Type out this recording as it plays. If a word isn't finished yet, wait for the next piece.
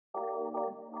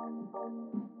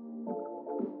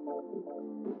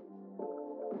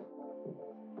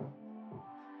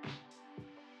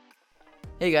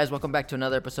Hey guys, welcome back to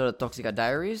another episode of Toxica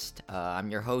Diaries. I'm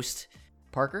your host,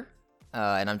 Parker,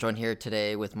 and I'm joined here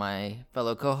today with my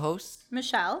fellow co-hosts,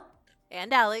 Michelle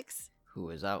and Alex,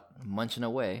 who is out munching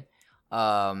away.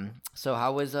 So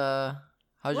how's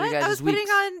your guys' I was weeks? putting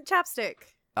on chapstick.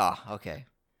 Oh, okay.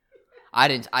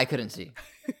 I couldn't see.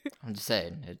 I'm just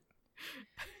saying.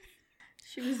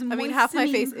 She was. I mean, half my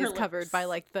face moistening her is covered lips. by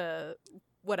like the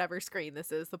whatever screen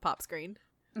this is, the pop screen.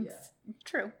 Yeah.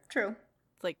 True.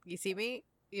 It's like, you see me?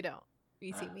 You don't.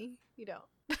 You see me? You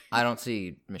don't. I don't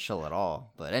see Michelle at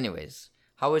all. But anyways,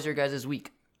 how was your guys'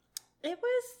 week? It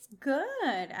was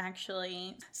good,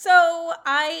 actually. So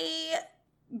I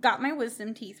got my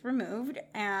wisdom teeth removed,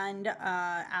 and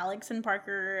Alex and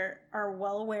Parker are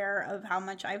well aware of how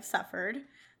much I've suffered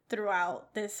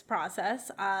throughout this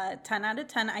process. 10 out of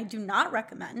 10, I do not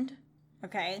recommend,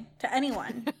 okay, to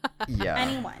anyone. Yeah.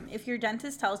 Anyone. If your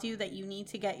dentist tells you that you need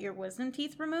to get your wisdom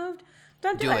teeth removed,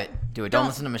 don't do it. Do it. Don't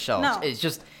listen to Michelle. No. It's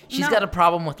just, she's No. got a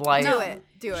problem with life.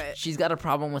 Do it. She's got a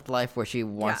problem with life where she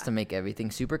wants Yeah. to make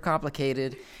everything super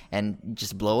complicated and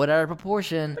just blow it out of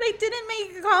proportion. But I didn't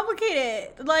make it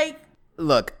complicated. Like,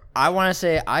 Look, I want to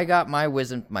say I got my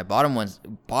bottom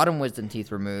wisdom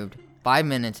teeth removed. 5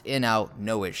 minutes in, out,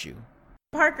 no issue.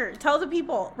 Parker, tell the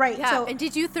people. Right. Yeah. So, And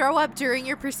did you throw up during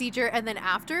your procedure and then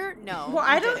after? No. well,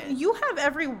 I you don't. didn't. You have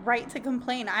every right to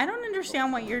complain. I don't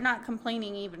understand why you're not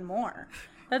complaining even more.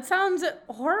 That sounds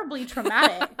horribly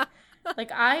traumatic. Like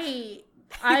I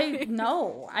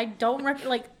know. I don't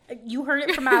like. You heard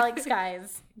it from Alex,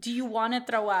 guys. Do you want to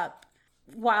throw up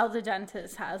while the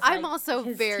dentist has? I'm like, also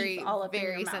his very, teeth all up in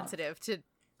your very mouth? sensitive to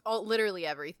literally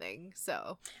everything.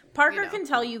 So Parker you know. can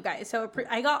tell you guys. So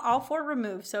I got all 4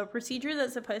 removed. So a procedure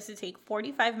that's supposed to take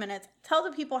 45 minutes. Tell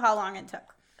the people how long it took.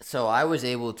 So I was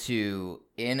able to,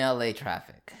 in LA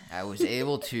traffic, I was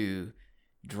able to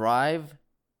drive.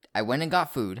 I went and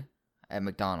got food at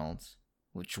McDonald's,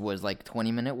 which was like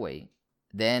 20-minute wait.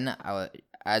 Then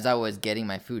as I was getting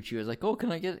my food, she was like, "Oh,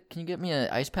 can you get me an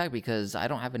ice pack because I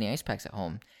don't have any ice packs at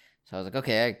home." So I was like,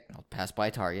 "Okay, I'll pass by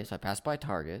Target." So I passed by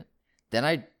Target. Then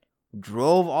I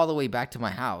drove all the way back to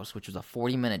my house, which was a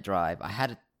 40-minute drive. I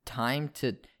had time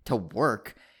to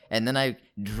work, and then I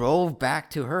drove back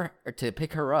to her to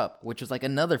pick her up, which was like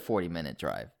another 40-minute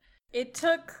drive. It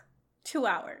took 2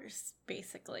 hours,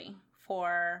 basically,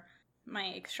 for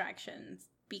my extractions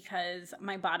because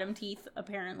my bottom teeth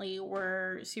apparently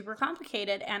were super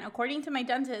complicated. And according to my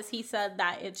dentist, he said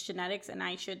that it's genetics and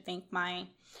I should thank my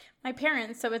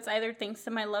parents. So it's either thanks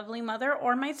to my lovely mother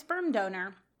or my sperm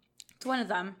donor. It's one of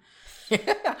them.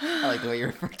 I like the way you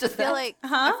refer to that.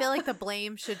 I feel like the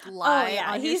blame should lie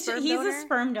on your he's sperm he's donor. a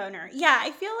sperm donor. Yeah, I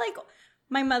feel like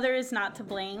my mother is not to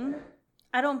blame.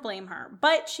 I don't blame her.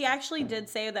 But she actually did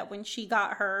say that when she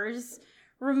got hers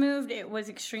removed, it was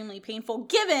extremely painful.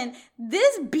 Given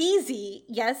this Beezy,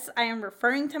 yes, I am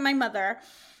referring to my mother,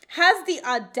 has the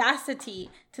audacity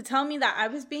to tell me that I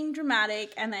was being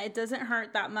dramatic and that it doesn't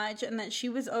hurt that much and that she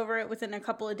was over it within a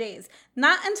couple of days.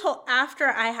 Not until after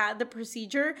I had the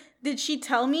procedure did she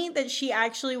tell me that she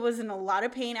actually was in a lot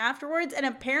of pain afterwards. And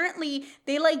apparently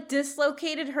they like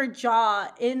dislocated her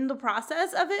jaw in the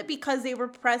process of it because they were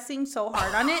pressing so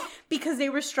hard on it because they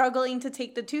were struggling to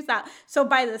take the tooth out. So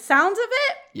by the sounds of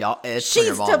it, Y'all, it's she's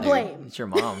your mom, to dude. blame. It's your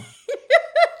mom.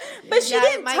 But she Yeah,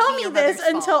 it didn't might tell be me your this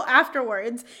mother's until fault.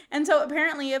 afterwards. And so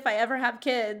apparently if I ever have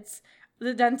kids,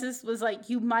 the dentist was like,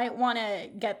 you might want to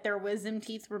get their wisdom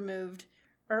teeth removed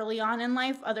early on in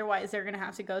life. Otherwise, they're going to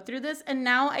have to go through this. And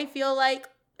now I feel like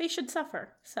they should suffer.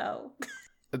 So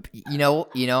You know,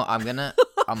 I'm gonna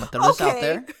throw this out Okay.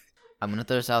 there. I'm gonna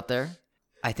throw this out there.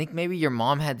 I think maybe your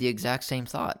mom had the exact same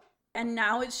thought. and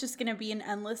now it's just going to be an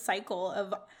endless cycle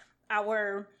of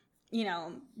our,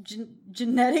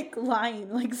 genetic line,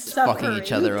 like suffering. Fucking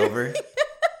each other over.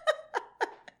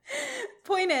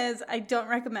 Point is, I don't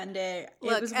recommend it. It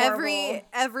Look, was horrible.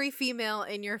 every female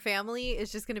in your family is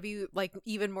just going to be like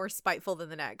even more spiteful than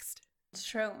the next. It's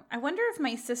true. I wonder if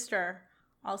my sister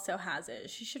also has it.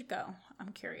 She should go.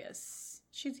 I'm curious.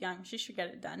 She's young. She should get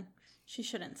it done. She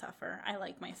shouldn't suffer. I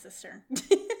like my sister.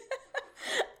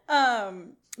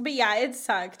 But yeah, it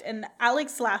sucked. And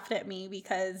Alex laughed at me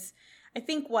because I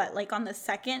think on the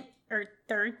second or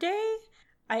third day,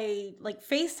 I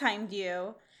FaceTimed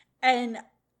you and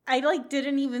I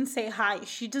didn't even say hi.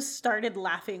 She just started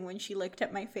laughing when she looked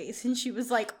at my face and she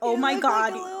was like, "Oh my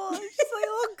God." She's like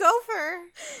a little gopher.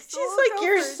 She's like,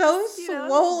 "You're so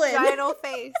swollen." Giant old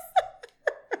face.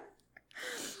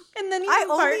 And then I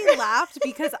only laughed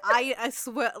because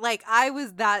I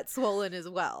was that swollen as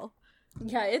well.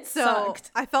 Yeah, it So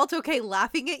sucked. I felt okay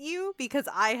laughing at you because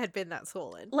I had been that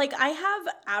swollen. Like, I have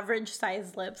average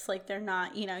sized lips. Like, they're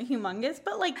not, humongous,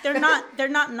 but like they're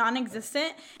not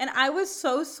non-existent. And I was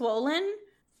so swollen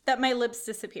that my lips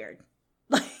disappeared.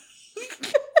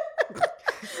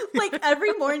 Like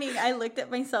every morning I looked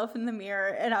at myself in the mirror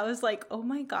and I was like, oh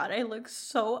my God, I look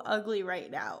so ugly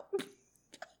right now.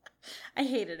 I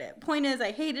hated it. Point is,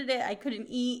 I hated it. I couldn't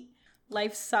eat.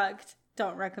 Life sucked.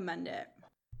 Don't recommend it.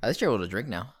 At least you're able to drink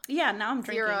now. Yeah, now I'm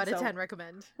drinking. 0 out of so 10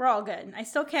 recommend. We're all good. I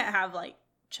still can't have like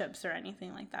chips or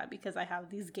anything like that because I have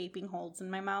these gaping holes in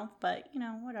my mouth, but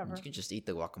whatever. You can just eat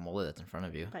the guacamole that's in front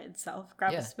of you. By itself.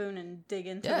 Grab Yeah. a spoon and dig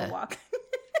into Yeah. the wok.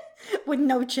 With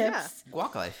no chips.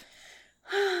 Guac life.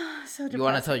 So depressing. You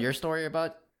want to tell your story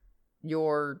about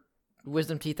your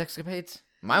wisdom teeth escapades?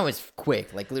 Mine was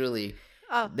quick. Like, literally,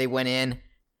 Oh, they went in,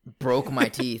 broke my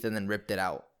teeth, and then ripped it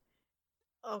out.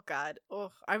 oh God.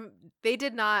 Oh, they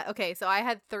did not. Okay, so I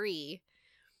had 3.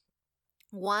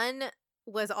 One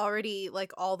was already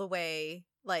like all the way,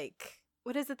 like,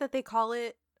 what is it that they call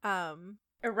it?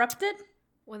 Erupted?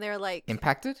 When they're like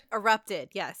Impacted? erupted.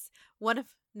 Yes.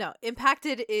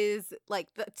 Impacted is like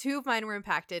the 2 of mine were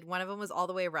impacted. One of them was all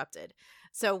the way erupted.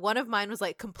 So one of mine was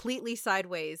like completely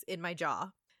sideways in my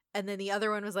jaw. And then the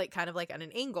other one was like kind of like at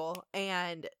an angle.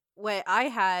 And what I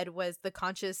had was the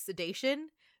conscious sedation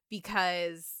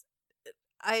because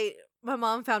my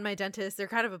mom found my dentist. They're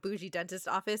kind of a bougie dentist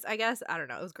office, I guess. I don't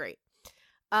know. It was great.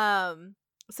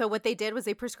 So what they did was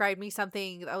they prescribed me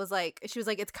something that was like, she was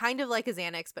like, it's kind of like a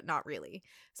Xanax, but not really.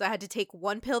 So I had to take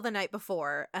 1 pill the night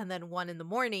before and then 1 in the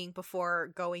morning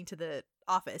before going to the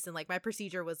office. And like my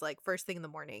procedure was like first thing in the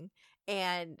morning.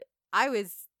 And I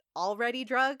was already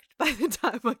drugged by the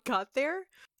time I got there.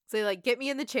 So they like get me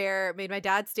in the chair, made my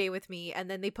dad stay with me, and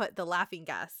then they put the laughing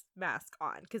gas mask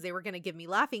on because they were going to give me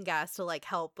laughing gas to like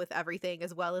help with everything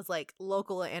as well as like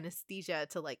local anesthesia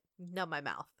to like numb my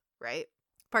mouth, right?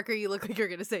 Parker, you look like you're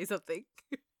going to say something.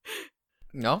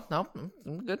 No,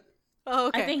 I'm good. Oh,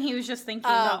 okay. I think he was just thinking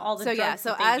about all the so drugs yeah, so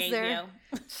that they as gave they're-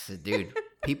 you. Dude,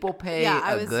 people pay Yeah,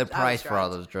 I a was- good I was price for all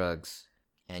drugged. those drugs.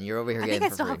 And you're over here I getting think I it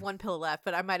for still free. have 1 pill left,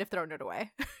 but I might have thrown it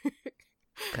away.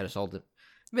 Could have sold it.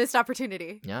 Missed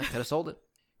opportunity. Yeah, could have sold it.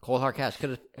 Cold hard cash.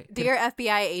 Could have. Dear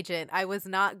FBI agent, I was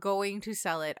not going to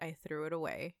sell it. I threw it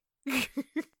away.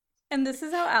 And this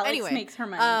is how Alex Anyway, makes her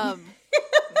money.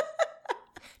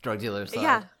 Drug dealer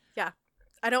side. yeah.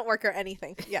 I don't work or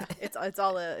anything. Yeah, it's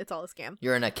all a scam.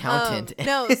 You're an accountant.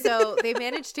 No, so they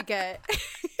managed to get. What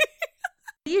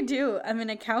do you do? I'm an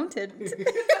accountant.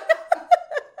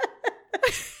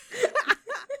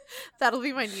 That'll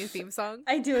be my new theme song.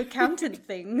 I do accountant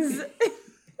things.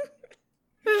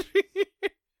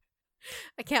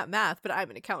 I can't math, but I'm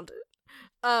an accountant.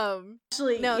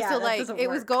 Actually, No, yeah, so that like doesn't it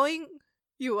was work. going.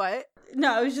 You what?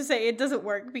 No, I was just saying it doesn't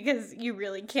work because you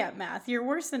really can't math. You're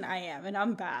worse than I am, and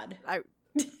I'm bad.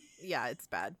 Yeah, it's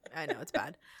bad. I know it's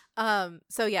bad.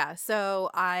 So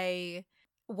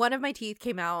one of my teeth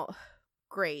came out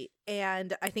great,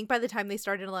 and I think by the time they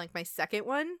started on like my second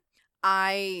one,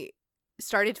 I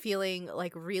started feeling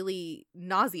like really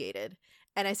nauseated.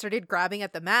 And I started grabbing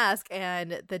at the mask,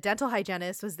 and the dental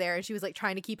hygienist was there, and she was like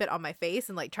trying to keep it on my face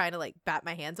and like trying to like bat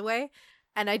my hands away.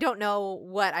 And I don't know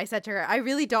what I said to her. I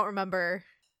really don't remember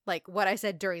like what I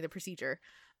said during the procedure.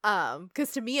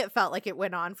 Because to me it felt like it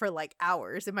went on for like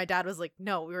hours, and my dad was like,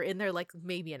 no, we were in there like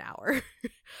maybe an hour.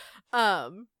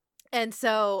 And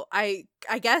so I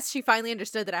guess she finally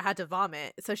understood that I had to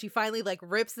vomit. So she finally like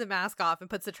rips the mask off and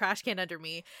puts the trash can under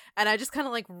me. And I just kind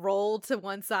of like rolled to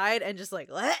one side and just like,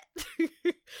 what?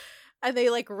 And they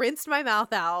like rinsed my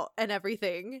mouth out and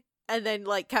everything. And then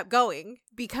like kept going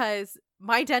because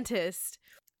my dentist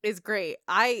is great.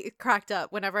 I cracked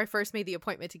up whenever I first made the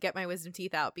appointment to get my wisdom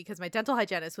teeth out because my dental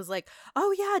hygienist was like,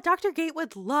 oh yeah, Dr.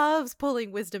 Gatewood loves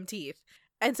pulling wisdom teeth.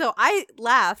 And so I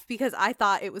laughed because I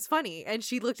thought it was funny. And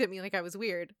she looked at me like I was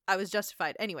weird. I was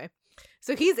justified. Anyway,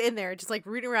 so he's in there just like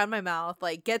rooting around my mouth,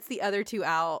 like gets the other 2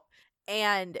 out.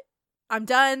 And I'm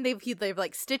done. They've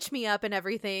like stitched me up and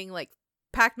everything, like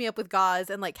packed me up with gauze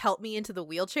and like helped me into the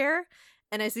wheelchair.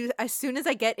 And as soon as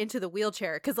I get into the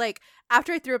wheelchair, because like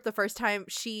after I threw up the first time,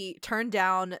 she turned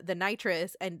down the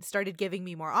nitrous and started giving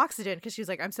me more oxygen because she was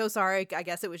like, I'm so sorry. I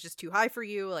guess it was just too high for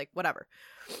you. Like, whatever.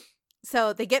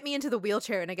 So they get me into the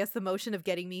wheelchair, and I guess the motion of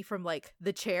getting me from like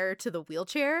the chair to the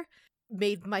wheelchair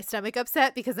made my stomach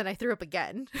upset because then I threw up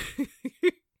again.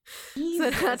 So I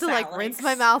had to like rinse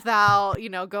my mouth out,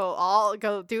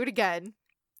 go do it again.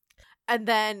 And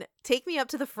then take me up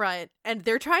to the front, and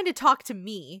they're trying to talk to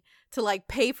me to like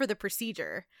pay for the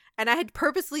procedure. And I had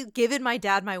purposely given my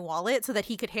dad my wallet so that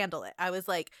he could handle it. I was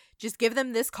like, just give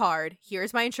them this card.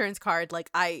 Here's my insurance card. Like,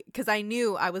 because I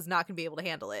knew I was not going to be able to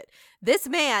handle it. This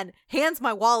man hands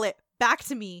my wallet back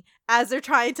to me as they're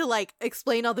trying to like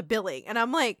explain all the billing. And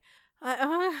I'm like,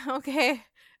 okay.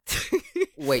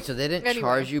 Wait, so they didn't Anyway,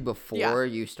 charge you before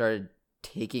you started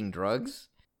taking drugs?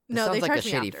 That No, sounds they like a charged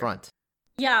me shady after. front.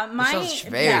 Yeah, sounds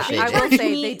very yeah, shady. I will charged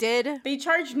say me- they did. They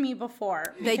charged me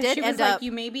before. They because did She was end like, up-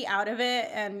 you may be out of it,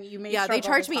 and you may. Yeah, they struggle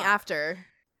charged to me stop. after.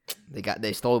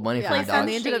 They stole money from Yeah, you, Place and dog.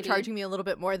 they ended up Shady. charging me a little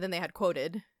bit more than they had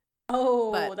quoted.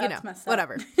 Oh, But, you that's know, messed up.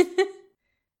 whatever.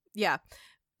 Yeah.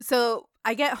 So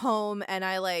I get home and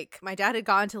my dad had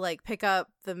gone to like pick up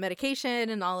the medication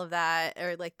and all of that,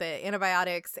 or like the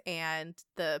antibiotics and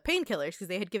the painkillers, because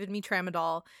they had given me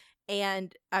tramadol,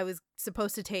 and I was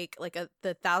supposed to take like the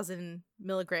 1,000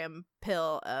 milligram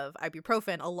pill of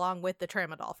ibuprofen along with the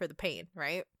tramadol for the pain,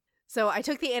 right? So I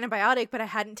took the antibiotic, but I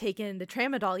hadn't taken the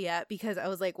tramadol yet because I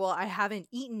was like, well, I haven't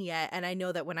eaten yet, and I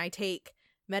know that when I take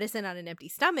medicine on an empty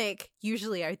stomach,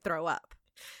 usually I throw up.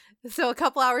 So a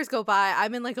couple hours go by.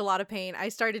 I'm in like a lot of pain. I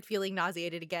started feeling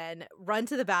nauseated again. Run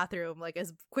to the bathroom like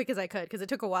as quick as I could because it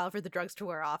took a while for the drugs to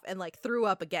wear off, and like threw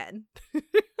up again.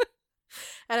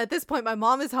 And at this point, my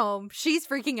mom is home. She's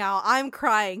freaking out. I'm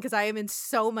crying because I am in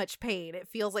so much pain. It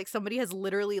feels like somebody has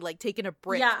literally like taken a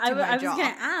brick Yeah, to my I was jaw.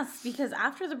 gonna ask because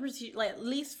after the procedure, like at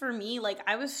least for me, like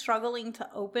I was struggling to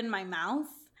open my mouth,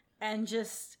 and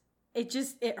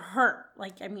it hurt.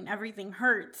 Like I mean, everything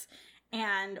hurts.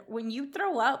 And when you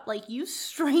throw up, like you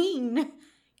strain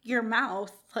your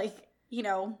mouth, like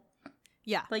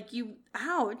Yeah. like you,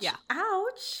 ouch, Yeah.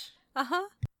 ouch. Uh-huh.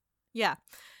 Yeah.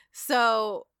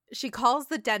 So she calls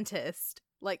the dentist,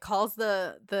 like calls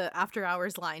the after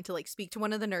hours line to like speak to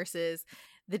one of the nurses.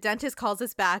 The dentist calls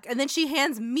us back, and then she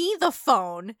hands me the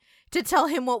phone to tell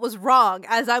him what was wrong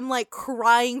as I'm like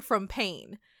crying from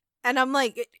pain. And I'm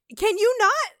like, can you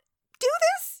not do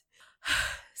this?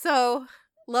 So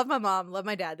love my mom, love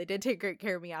my dad. They did take great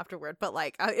care of me afterward. But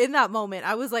like in that moment,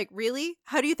 I was like, really?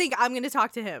 How do you think I'm going to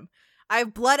talk to him? I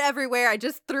have blood everywhere. I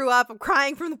just threw up. I'm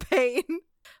crying from the pain.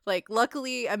 Like,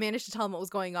 luckily, I managed to tell him what was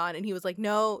going on. And he was like,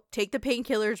 no, take the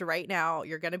painkillers right now.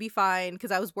 You're going to be fine.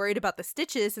 Because I was worried about the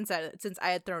stitches since I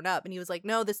had thrown up. And he was like,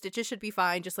 no, the stitches should be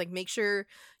fine. Just like make sure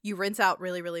you rinse out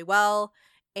really, really well.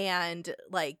 And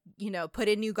like, put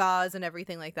in new gauze and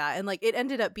everything like that. And like, it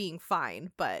ended up being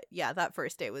fine. But yeah, that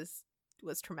first day was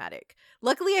traumatic.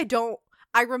 Luckily,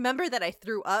 I remember that I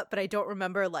threw up, but I don't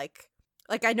remember like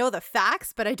I know the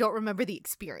facts, but I don't remember the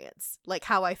experience, like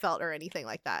how I felt or anything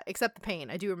like that, except the pain.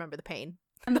 I do remember the pain.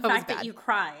 And the That was fact that bad. you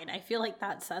cried, I feel like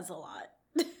that says a lot.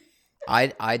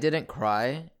 I didn't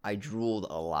cry. I drooled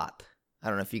a lot. I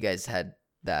don't know if you guys had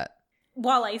that.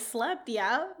 While I slept,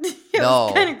 yeah. It No.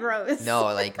 was kind of gross. No,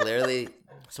 like literally.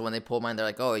 So when they pulled mine, they're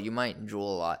like, "Oh, you might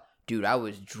drool a lot." Dude, I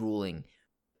was drooling.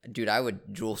 Dude, I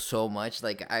would drool so much.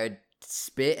 Like I would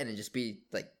spit and it'd just be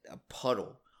like a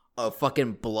puddle of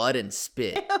fucking blood and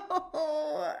spit.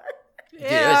 Dude,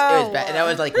 it was bad. And I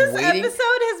was like This waiting. episode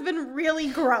has been really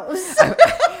gross.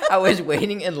 I was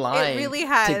waiting in line really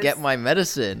has. to get my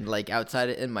medicine, like outside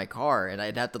in my car, and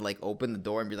I'd have to like open the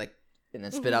door and be like, and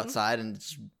then spit Mhm. outside, and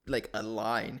it's like a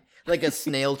line, like a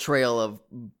snail trail of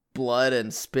blood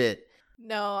and spit.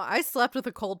 No, I slept with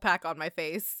a cold pack on my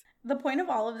face. The point of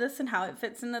all of this and how it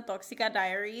fits in the Toxica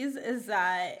Diaries is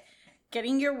that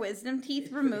getting your wisdom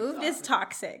teeth removed is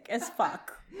toxic as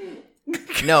fuck.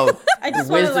 No, I just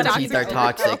wanna wisdom let teeth you are know.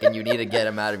 toxic, and you need to get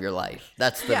them out of your life.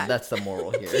 That's Yeah. the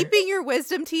moral here. Keeping your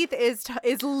wisdom teeth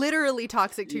is literally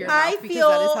toxic to your I mouth because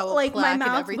that is feel how like my plaque and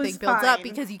mouth everything was builds up fine.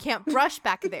 because you can't brush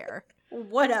back there.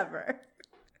 Whatever.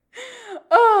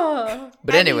 Oh.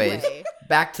 But anyways, Anyway,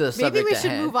 back to the subject maybe we at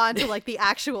should hand. move on to like the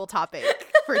actual topic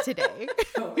for today.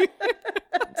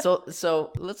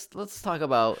 So let's talk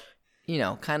about,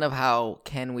 kind of how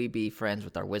can we be friends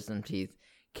with our wisdom teeth?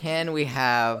 Can we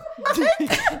have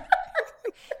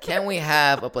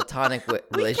a platonic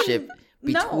relationship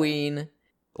no. between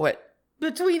what?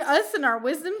 Between us and our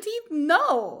wisdom teeth?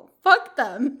 No. Fuck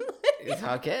them.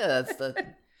 Okay,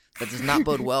 that does not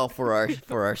bode well for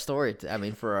our story.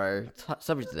 For our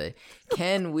subject today.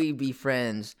 Can we be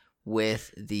friends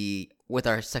with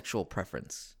our sexual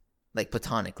preference, like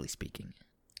platonically speaking?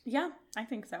 Yeah, I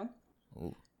think so.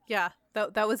 Ooh. Yeah,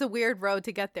 that was a weird road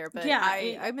to get there, but Yeah,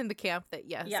 I'm in the camp that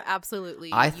yes, Yeah.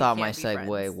 absolutely. I you thought can my be segue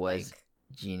friends. was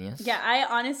genius. Yeah, I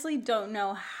honestly don't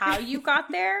know how you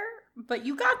got there, but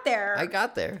you got there. I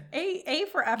got there. A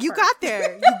for effort. You got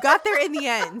there. You got there in the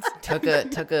end. Took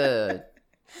a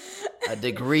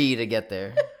degree to get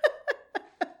there.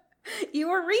 You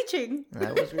were reaching.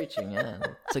 I was reaching, yeah.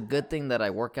 It's a good thing that I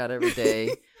work out every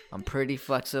day, I'm pretty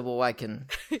flexible.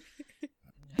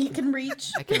 You can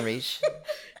reach. I can reach.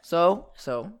 So,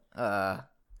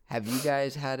 have you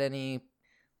guys had any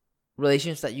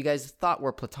relationships that you guys thought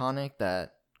were platonic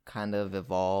that kind of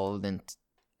evolved and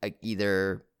like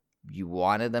either you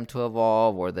wanted them to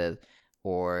evolve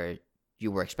or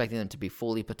you were expecting them to be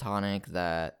fully platonic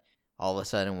that all of a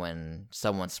sudden when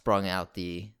someone sprung out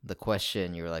the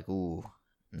question you were like, ooh,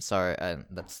 I'm sorry,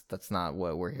 that's not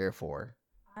what we're here for.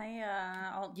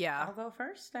 I'll go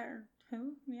first or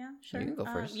who? Yeah, sure. You can go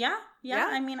first. Yeah.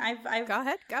 I mean, I've Go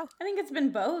ahead, go. I think it's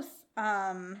been both.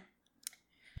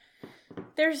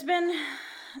 There's been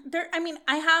I mean,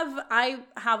 I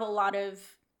have a lot of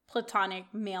platonic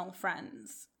male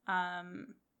friends.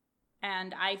 And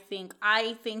I think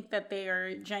that they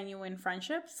are genuine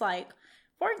friendships. Like,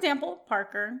 for example,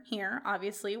 Parker here,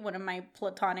 obviously one of my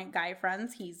platonic guy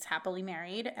friends. He's happily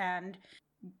married and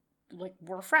like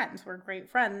we're friends. We're great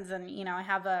friends. And, you know, I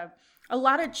have a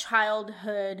lot of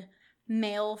childhood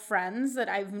male friends that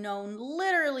I've known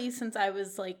literally since I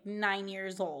was like 9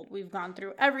 years old. We've gone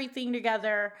through everything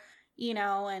together, you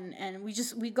know, and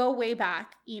we go way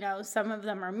back. You know, some of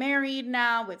them are married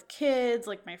now with kids,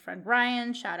 like my friend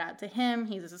Ryan, shout out to him.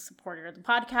 He's a supporter of the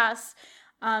podcast.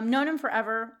 Known him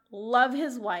forever, love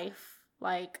his wife,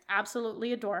 like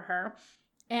absolutely adore her.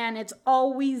 And it's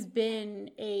always been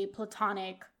a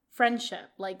platonic friendship,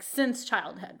 like since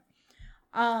childhood.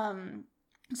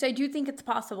 So I do think it's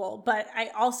possible, but I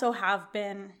also have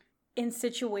been in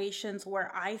situations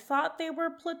where I thought they were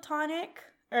platonic,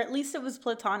 or at least it was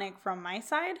platonic from my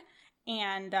side,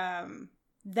 and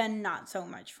then not so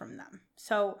much from them.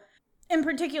 So in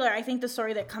particular, I think the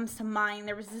story that comes to mind,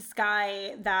 there was this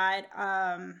guy that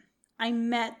I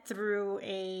met through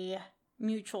a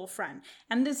mutual friend.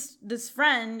 And this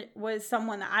friend was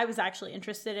someone that I was actually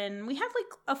interested in. We had like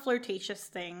a flirtatious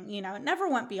thing, you know. It never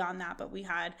went beyond that, but we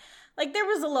had like there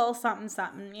was a little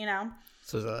something, you know.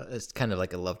 So it's kind of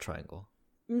like a love triangle.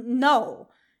 No,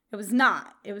 it was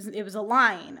not. It was a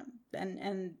line,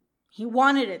 and he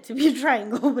wanted it to be a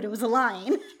triangle, but it was a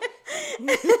line.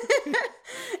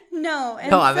 No,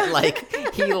 I mean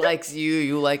like he likes you,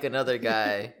 you like another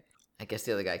guy. I guess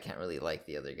the other guy can't really like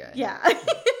the other guy. Yeah.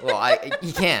 Well,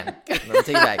 he can. Let me take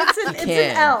it back. It's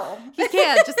an L. He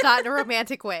can, just not in a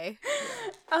romantic way.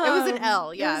 It was an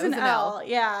L. Yeah, it was an L.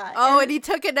 Yeah. Oh, and he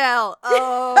took an L.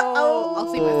 Oh.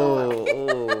 I'll see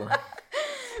myself out.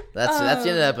 That's the end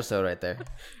of the episode right there.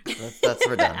 That's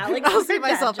we're done. I'll see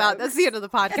myself out. That's the end of the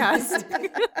podcast.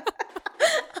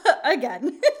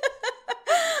 Again.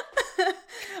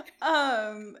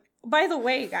 By the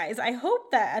way, guys, I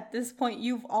hope that at this point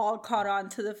you've all caught on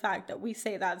to the fact that we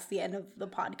say that's the end of the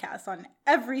podcast on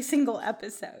every single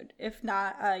episode. If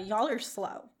not, y'all are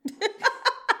slow.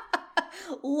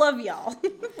 Love y'all.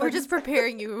 We're just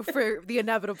preparing you for the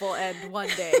inevitable end one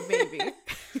day, maybe.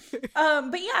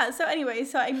 But yeah, so anyway,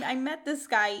 so I met this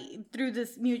guy through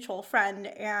this mutual friend,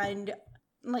 and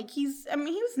like he was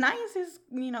nice, he's,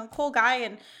 you know, cool guy,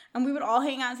 and we would all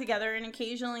hang out together, and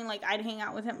occasionally like I'd hang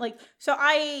out with him. Like, so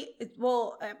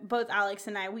both Alex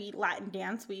and I, we Latin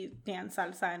dance, we dance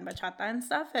salsa and bachata and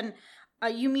stuff, and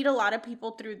you meet a lot of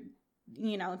people through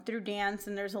dance,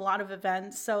 and there's a lot of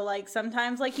events. So like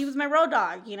sometimes like he was my road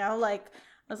dog, you know, like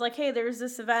I was like, hey, there's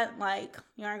this event, like,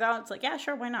 you want to go? It's like, yeah,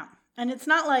 sure, why not? And it's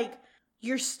not like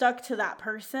you're stuck to that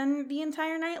person the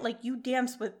entire night, like you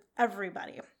dance with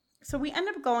everybody. So we end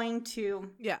up going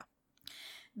to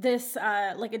this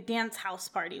like a dance house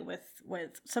party with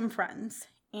some friends,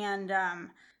 and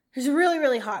there's a really,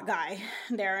 really hot guy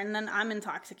there, and then I'm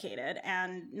intoxicated,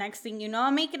 and next thing you know,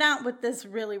 I'm making out with this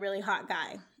really, really hot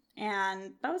guy,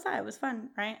 and that was that. It was fun,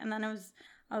 right? And then I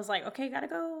was like, okay, gotta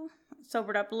go.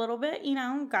 Sobered up a little bit, you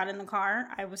know, got in the car.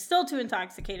 I was still too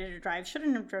intoxicated to drive.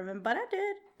 Shouldn't have driven, but I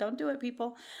did. Don't do it,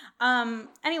 people.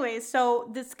 Anyways,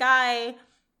 so this guy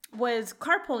was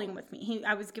carpooling with me.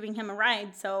 I was giving him a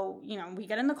ride. So, you know, we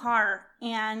get in the car,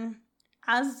 and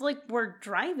as like we're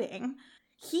driving,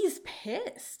 he's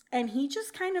pissed, and he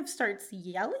just kind of starts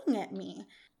yelling at me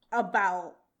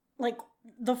about like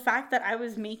the fact that I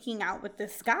was making out with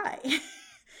this guy.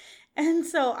 And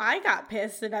so I got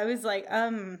pissed, and I was like,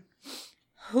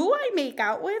 who I make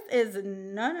out with is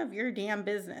none of your damn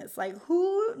business. Like,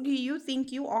 who do you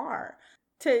think you are?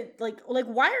 To like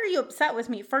why are you upset with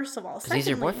me, first of all? Because he's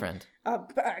your boyfriend.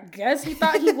 I guess he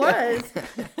thought he was.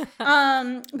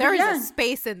 There is a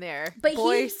space in there. But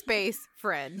space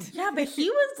friend. Yeah, but he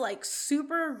was like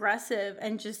super aggressive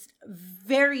and just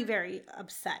very, very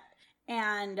upset,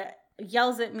 and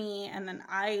yells at me, and then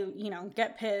I, you know,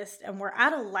 get pissed, and we're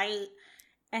at a light,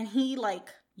 and he like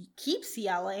keeps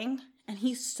yelling, and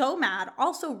he's so mad,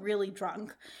 also really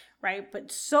drunk, right?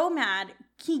 But so mad,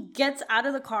 he gets out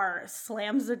of the car,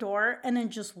 slams the door, and then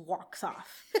just walks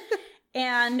off.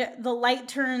 And the light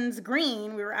turns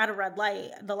green. We were at a red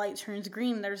light. The light turns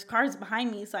green. There's cars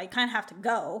behind me, so I kind of have to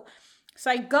go. So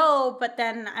I go, but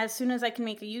then as soon as I can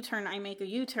make a U-turn, I make a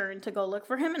U-turn to go look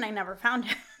for him, and I never found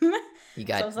him. You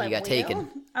got taken.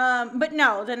 But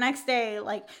no, the next day,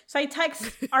 like, so I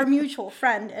text our mutual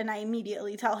friend, and I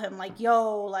immediately tell him, like,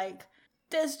 yo, like,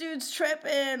 this dude's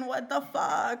tripping. What the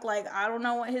fuck? Like, I don't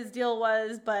know what his deal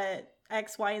was, but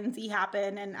X, Y, and Z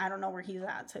happened, and I don't know where he's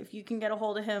at. So if you can get a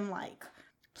hold of him, like,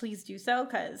 please do so,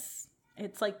 because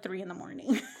it's like 3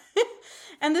 a.m.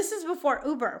 And this is before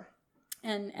Uber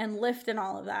and Lyft and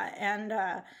all of that. And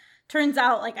turns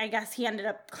out, like, I guess he ended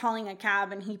up calling a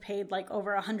cab, and he paid like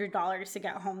over $100 to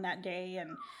get home that day.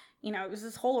 And, you know, it was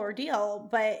this whole ordeal.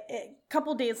 But a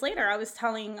couple days later, I was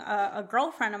telling a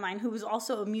girlfriend of mine who was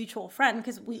also a mutual friend,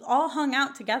 because we all hung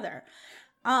out together.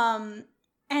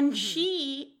 And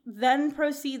she then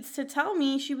proceeds to tell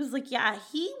me, she was like, yeah,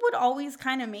 he would always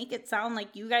kind of make it sound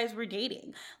like you guys were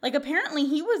dating. Like, apparently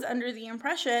he was under the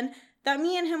impression that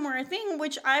me and him were a thing,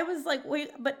 which I was like,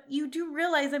 wait, but you do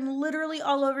realize I'm literally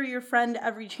all over your friend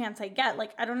every chance I get.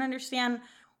 Like, I don't understand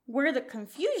where the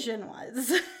confusion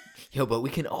was. Yo, but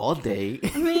we can all date.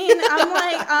 I mean, I'm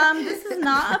like, this is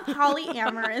not a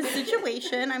polyamorous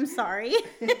situation. I'm sorry.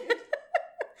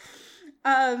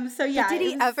 So yeah. Did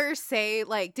he ever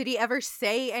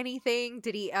say anything?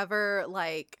 Did he ever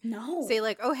like no say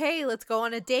like, oh hey, let's go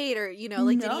on a date, or you know,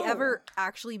 like did he ever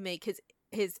actually make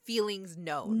his feelings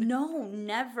known? No,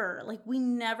 never. Like, we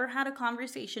never had a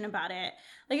conversation about it.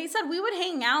 Like I said, we would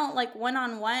hang out like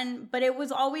one-on-one, but it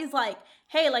was always like,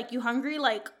 hey, like, you hungry?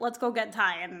 Like, let's go get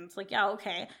Thai. And it's like, yeah,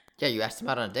 okay. Yeah, you asked him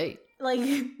out on a date. Like,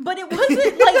 but it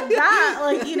wasn't like that.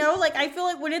 Like, you know, like, I feel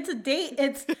like when it's a date,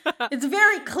 it's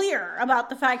very clear about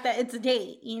the fact that it's a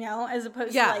date, you know, as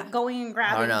opposed to like going and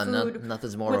grabbing food.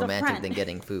 Nothing's more romantic than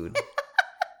getting food.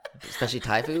 Especially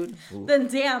Thai food. Ooh. Then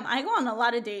damn, I go on a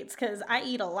lot of dates because I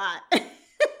eat a lot.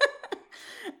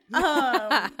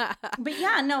 But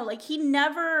yeah, no, like, he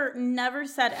never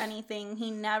said anything. He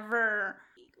never,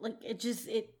 like,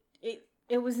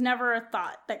 it was never a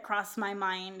thought that crossed my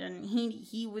mind. And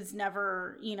he was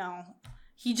never, you know,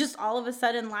 he just all of a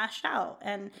sudden lashed out.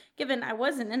 And given I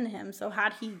wasn't into him, so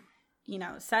had he, you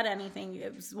know, said anything,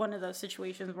 it was one of those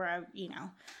situations where I, you know,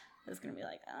 was going to be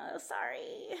like, oh,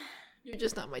 sorry. You're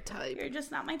just not my type. You're just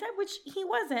not my type, which he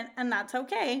wasn't, and that's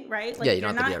okay, right? Like, yeah, you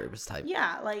don't have to be everybody's type.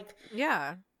 Yeah, like,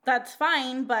 yeah, that's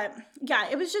fine, but yeah,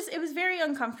 it was very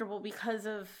uncomfortable because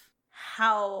of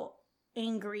how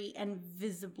angry and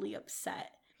visibly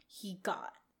upset he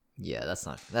got. Yeah, that's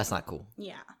not cool.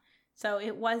 Yeah, so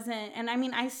it wasn't, and I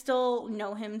mean, I still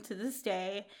know him to this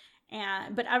day.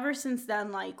 But ever since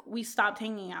then, like, we stopped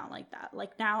hanging out like that.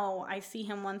 Like, now I see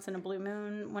him once in a blue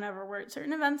moon whenever we're at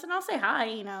certain events, and I'll say hi,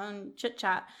 you know, and chit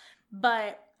chat.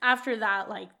 But after that,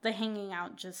 like, the hanging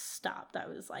out just stopped. I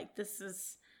was like, this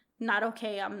is not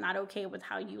okay. I'm not okay with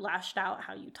how you lashed out,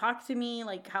 how you talked to me,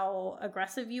 like, how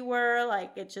aggressive you were.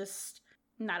 Like, it just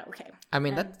not okay. I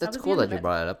mean, that's cool that you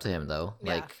brought it up to him, though.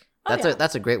 Yeah. Like,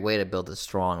 that's a great way to build a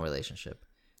strong relationship.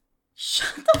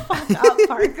 Shut the fuck up,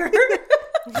 Parker.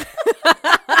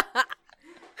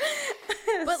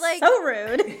 But like, so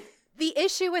rude. The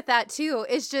issue with that too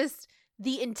is just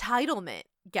the entitlement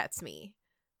gets me.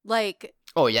 Like,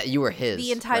 oh yeah, you were his.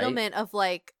 The entitlement of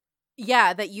like,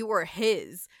 yeah, that you were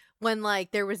his, when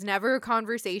like there was never a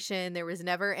conversation, there was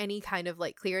never any kind of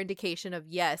like clear indication of,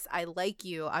 yes, I like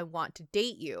you, I want to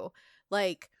date you.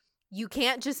 Like, you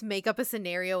can't just make up a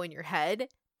scenario in your head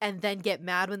and then get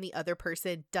mad when the other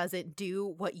person doesn't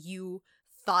do what you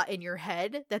thought in your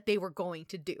head that they were going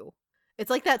to do. It's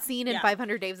like that scene in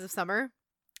 500 Days of Summer,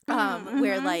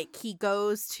 where like he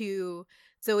goes to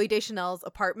Zooey Deschanel's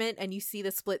apartment and you see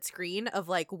the split screen of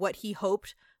like what he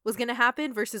hoped was going to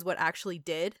happen versus what actually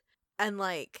did. And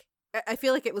like, I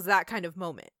feel like it was that kind of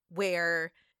moment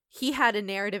where he had a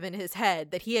narrative in his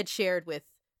head that he had shared with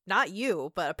not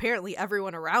you, but apparently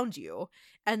everyone around you,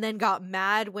 and then got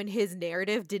mad when his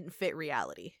narrative didn't fit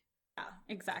reality. Yeah,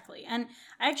 exactly. And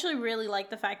I actually really like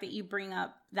the fact that you bring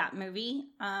up that movie.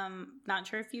 Not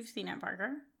sure if you've seen it,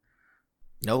 Parker.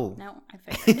 No,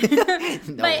 I figured.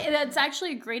 No. But that's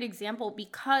actually a great example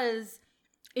because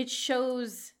it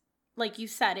shows, like you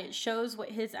said, it shows what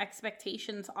his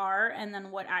expectations are and then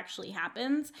what actually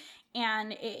happens.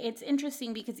 And it's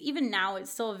interesting because even now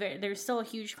it's still there's still a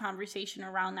huge conversation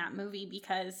around that movie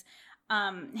because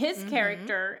his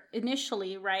character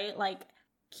initially, right, like,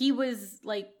 he was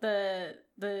like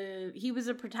he was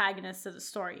a protagonist of the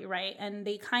story, right? And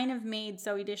they kind of made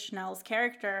Zooey Deschanel's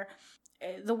character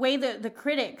the way that the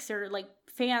critics or like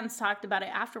fans talked about it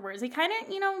afterwards, they kind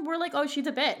of, you know, were like, oh, she's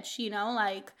a bitch, you know,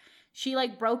 like she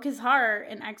like broke his heart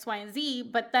and X, Y, and Z.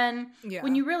 But then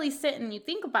when you really sit and you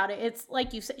think about it, it's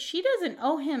like you said, she doesn't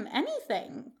owe him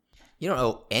anything. You don't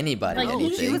owe anybody Like,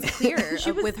 anything. She was clear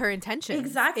She was- with her intentions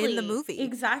Exactly. in the movie.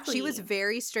 Exactly. She was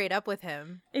very straight up with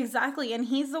him. Exactly. And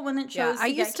he's the one that chose I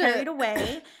to get used to- carried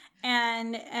away.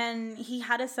 And he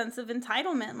had a sense of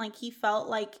entitlement. Like he felt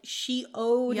like she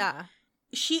owed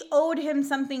him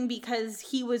something because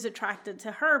he was attracted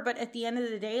to her. But at the end of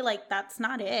the day, like that's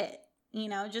not it. You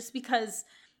know, just because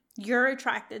you're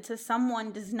attracted to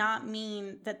someone does not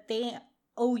mean that they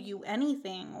owe you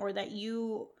anything or that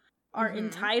you are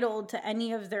entitled to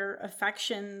any of their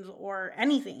affections or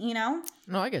anything, you know?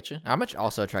 No, I get you. I'm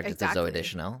also attracted to Zooey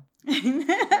Deschanel.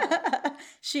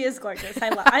 She is gorgeous.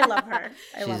 I love her.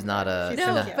 She's not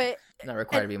not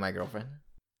required to be my girlfriend.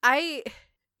 I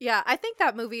think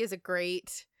that movie is a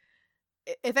great.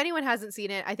 If anyone hasn't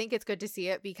seen it, I think it's good to see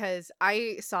it because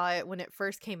I saw it when it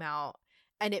first came out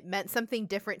and it meant something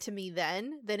different to me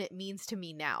then than it means to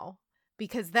me now.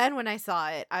 Because then when I saw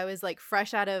it, I was like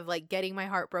fresh out of like getting my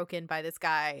heart broken by this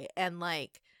guy, and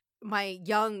like my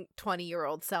young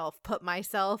 20-year-old self put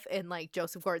myself in like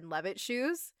Joseph Gordon-Levitt's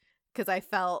shoes because I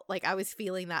felt like I was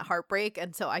feeling that heartbreak,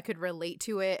 and so I could relate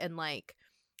to it and like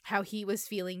how he was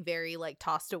feeling very like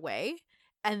tossed away.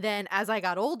 And then as I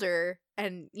got older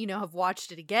and, you know, have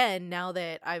watched it again now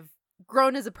that I've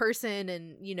grown as a person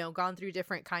and, you know, gone through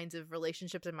different kinds of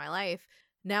relationships in my life,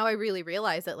 now I really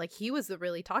realize that like he was the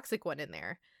really toxic one in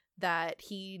there, that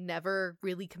he never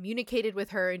really communicated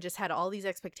with her and just had all these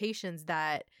expectations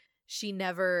that she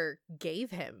never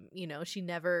gave him. You know, she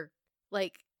never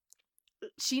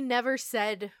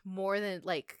said more than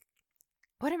like,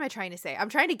 what am I trying to say? I'm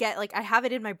trying to get like, I have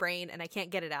it in my brain and I can't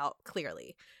get it out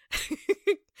clearly.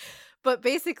 But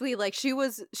basically, like,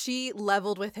 she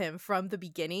leveled with him from the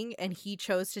beginning, and he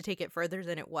chose to take it further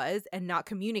than it was and not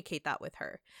communicate that with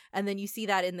her. And then you see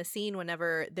that in the scene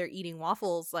whenever they're eating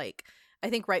waffles, like, I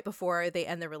think right before they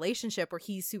end the relationship, where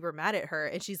he's super mad at her,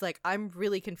 and she's like, I'm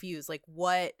really confused. Like,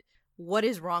 what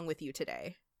is wrong with you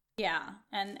today? Yeah.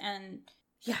 And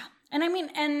yeah. And I mean,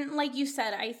 and like you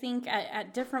said, I think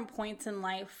at different points in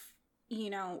life, you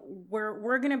know,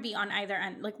 we're going to be on either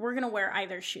end. Like, we're going to wear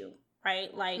either shoe.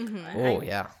 Right? Like,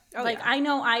 I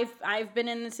know I've been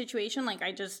in the situation, like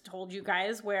I just told you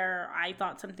guys, where I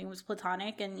thought something was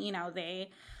platonic and, you know,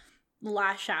 they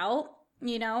lash out,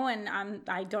 you know, and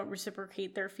I don't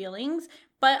reciprocate their feelings.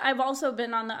 But I've also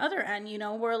been on the other end, you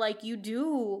know, where like you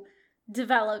do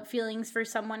develop feelings for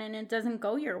someone and it doesn't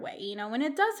go your way, you know, and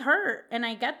it does hurt. And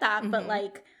I get that. But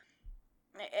like,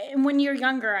 when you're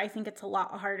younger, I think it's a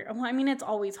lot harder. Well, I mean, it's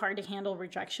always hard to handle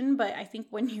rejection, but I think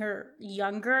when you're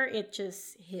younger, it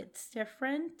just hits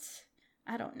different.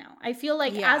 I don't know. I feel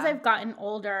like as I've gotten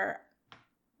older,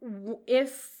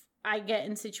 if I get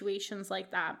in situations like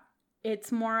that,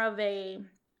 it's more of a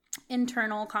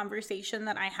internal conversation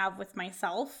that I have with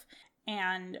myself,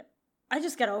 and I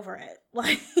just get over it.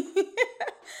 Like,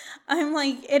 I'm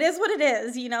like, it is what it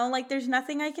is, you know, like there's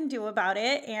nothing I can do about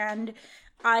it. And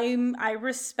I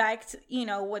respect, you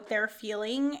know, what they're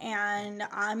feeling, and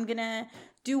I'm gonna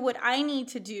do what I need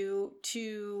to do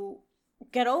to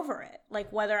get over it.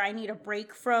 Like, whether I need a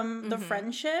break from the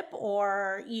friendship,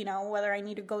 or, you know, whether I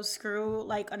need to go screw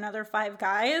like another 5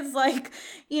 guys, like,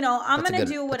 you know, I'm gonna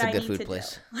do what I need to do.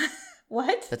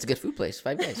 What? That's a good food place.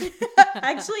 5 Guys.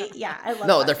 Actually, yeah, I love.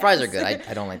 No, their fries are good.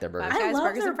 I don't like their burgers. I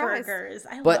love their burgers.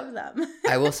 I love them.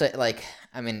 I will say, like,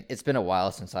 I mean, it's been a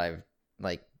while since I've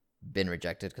like been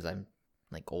rejected because I'm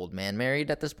like old man married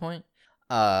at this point.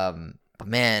 But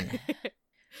man,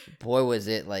 boy, was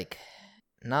it like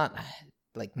not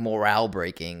like morale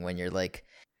breaking when you're like,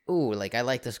 ooh, like I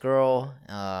like this girl.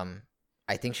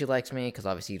 I think she likes me, because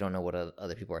obviously you don't know what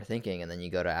other people are thinking, and then you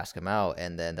go to ask them out,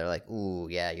 and then they're like, ooh,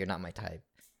 yeah, you're not my type.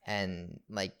 And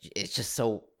like, it's just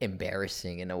so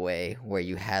embarrassing in a way, where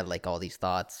you had like all these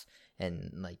thoughts,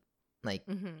 and like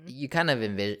you kind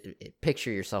of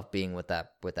picture yourself being with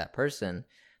that person,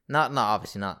 not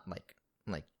obviously not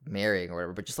like marrying or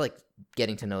whatever, but just like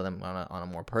getting to know them on a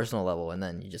more personal level, and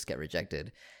then you just get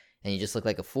rejected, and you just look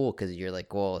like a fool because you're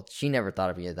like, well, she never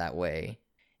thought of you that way,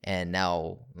 and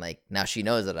now she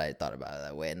knows that I thought about it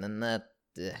that way, and then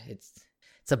it's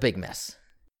a big mess.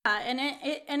 And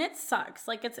it sucks.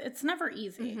 Like, it's never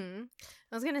easy.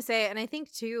 I was gonna say, and I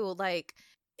think too, like,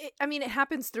 it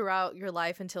happens throughout your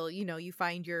life until, you know, you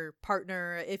find your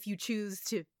partner, if you choose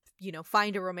to, you know,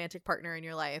 find a romantic partner in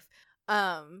your life.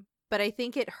 But I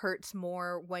think it hurts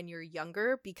more when you're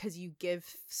younger, because you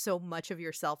give so much of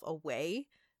yourself away,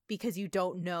 because you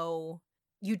don't know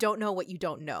you don't know what you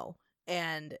don't know,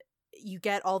 and you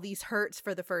get all these hurts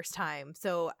for the first time.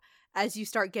 So as you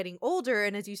start getting older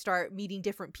and as you start meeting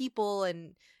different people,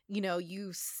 and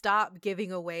you stop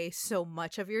giving away so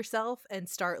much of yourself and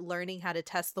start learning how to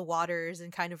test the waters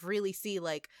and kind of really see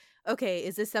like, okay,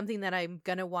 is this something that I'm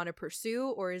gonna want to pursue,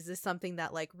 or is this something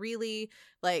that like really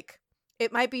like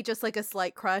it might be just like a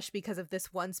slight crush because of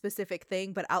this one specific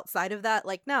thing, but outside of that,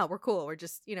 like, no, we're cool, we're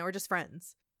just we're just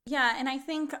friends. Yeah, and I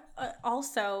think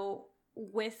also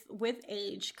with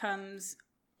age comes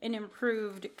an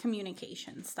improved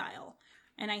communication style,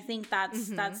 and I think that's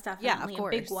definitely a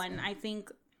big one. I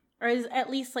think, or at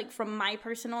least like from my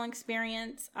personal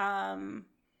experience,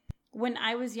 when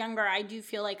I was younger, I do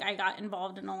feel like I got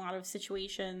involved in a lot of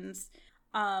situations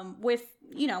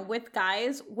with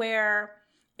guys where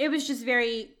it was just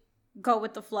very go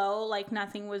with the flow, like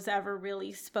nothing was ever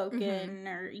really spoken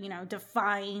or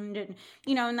defined,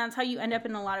 and that's how you end up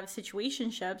in a lot of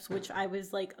situationships, which I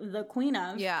was like the queen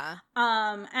of.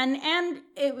 And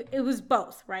it was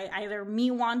both, right? Either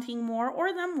me wanting more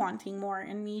or them wanting more,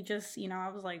 and me just I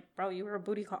was like, bro, you were a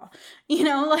booty call,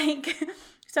 like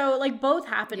so like both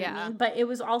happened to me, but it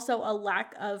was also a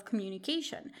lack of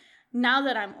communication. Now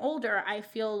that I'm older, I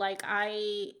feel like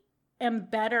I am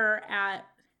better at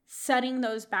setting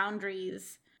those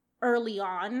boundaries early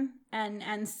on and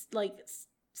like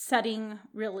setting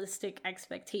realistic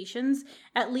expectations,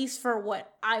 at least for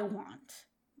what I want,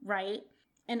 right?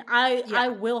 And I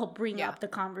will bring up the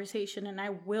conversation, and I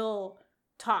will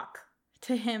talk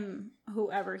to him,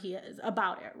 whoever he is,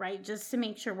 about it, right? Just to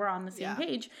make sure we're on the same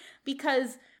page.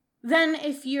 Because then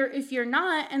if you're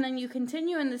not, and then you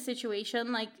continue in the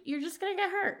situation, like you're just gonna get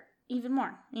hurt even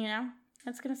more,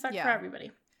 That's gonna suck for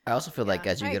everybody. I also feel like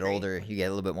as you get older, you get a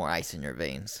little bit more ice in your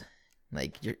veins.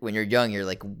 Like when you're young, you're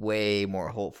like way more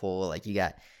hopeful. Like you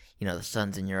got, the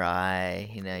sun's in your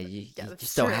eye. You're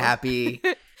so happy.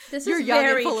 This you're is young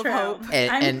very and full true. of hope.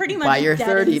 And pretty much by your dead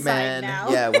 30, inside man. now.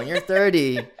 Yeah, when you're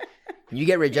 30, you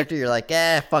get rejected. You're like,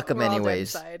 fuck them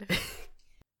anyways.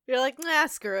 You're like, nah,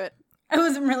 screw it. I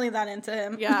wasn't really that into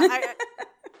him.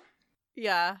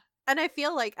 Yeah. And I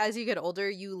feel like as you get older,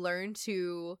 you learn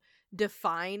to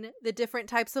define the different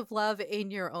types of love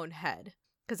in your own head.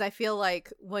 Because I feel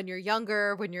like when you're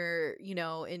younger, when you're,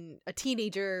 in a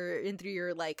teenager and through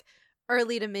your like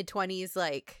early to mid 20s,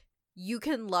 like you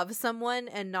can love someone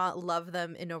and not love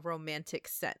them in a romantic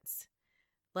sense.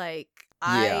 Like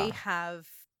I have,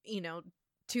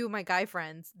 two of my guy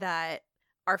friends that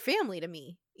are family to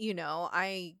me.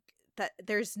 That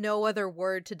there's no other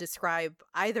word to describe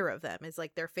either of them. Is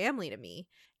like they're family to me.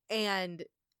 And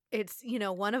it's,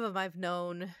 one of them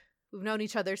we've known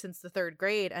each other since the 3rd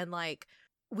grade, and like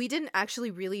we didn't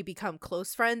actually really become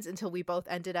close friends until we both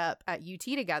ended up at UT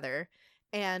together,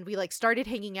 and we like started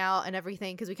hanging out and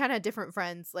everything because we kind of had different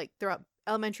friends like throughout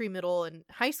elementary, middle, and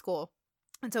high school.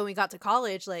 And so when we got to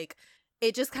college, like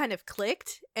it just kind of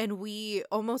clicked and we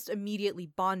almost immediately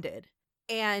bonded,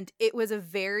 and it was a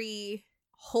very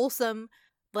wholesome,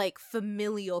 like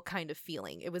familial kind of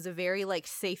feeling. It was a very like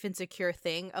safe and secure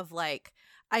thing of like,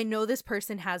 I know this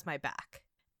person has my back,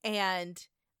 and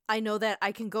I know that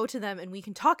I can go to them and we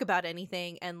can talk about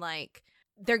anything, and like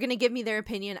they're going to give me their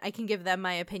opinion. I can give them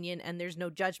my opinion, and there's no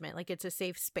judgment. Like it's a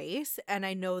safe space. And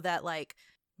I know that like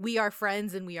we are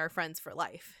friends and we are friends for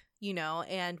life,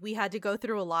 and we had to go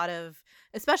through a lot of,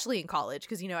 especially in college,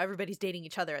 because, everybody's dating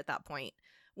each other at that point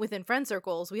within friend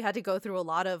circles. We had to go through a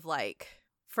lot of like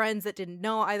friends that didn't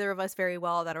know either of us very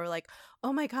well that were like,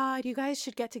 oh my God, you guys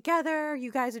should get together.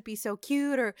 You guys would be so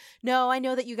cute. Or no, I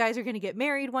know that you guys are going to get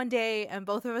married one day. And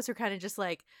both of us are kind of just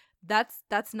like,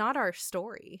 that's not our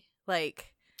story.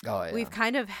 Like, we've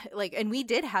kind of like, and we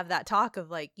did have that talk of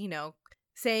like,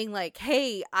 saying like,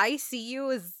 hey, I see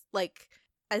you as like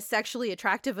as sexually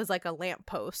attractive as like a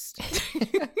lamppost.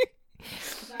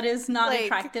 That is not like,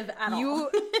 attractive at all.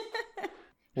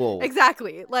 Whoa.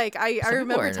 Exactly. Like I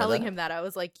remember telling him that. I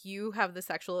was like, you have the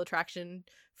sexual attraction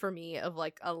for me of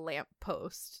like a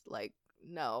lamppost. Like,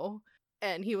 no.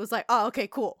 And he was like, oh, okay,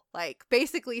 cool. Like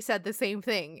basically said the same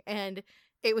thing, and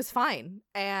it was fine.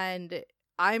 And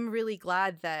I'm really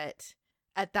glad that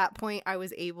at that point I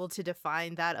was able to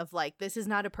define that of like, this is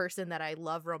not a person that I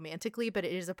love romantically, but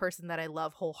it is a person that I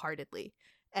love wholeheartedly.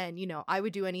 And, I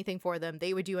would do anything for them.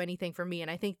 They would do anything for me.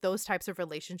 And I think those types of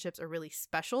relationships are really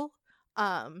special.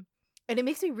 And it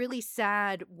makes me really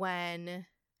sad when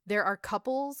there are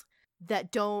couples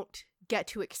that don't get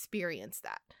to experience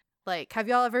that. Like, have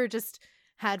y'all ever just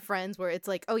had friends where it's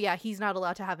like, oh yeah, he's not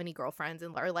allowed to have any girlfriends,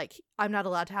 and or like I'm not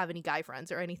allowed to have any guy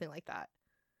friends or anything like that?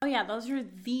 Oh yeah, those are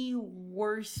the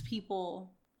worst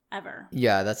people ever.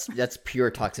 Yeah, that's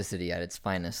pure toxicity at its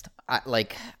finest.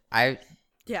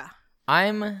 Yeah.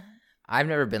 I've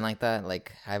never been like that.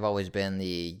 Like, I've always been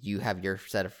you have your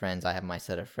set of friends, I have my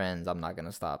set of friends. I'm not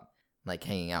gonna stop like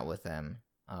hanging out with them.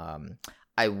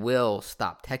 I will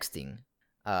stop texting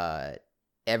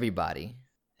everybody.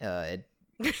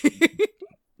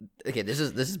 Okay, this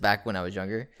is back when I was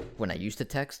younger, when I used to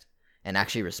text and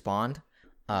actually respond.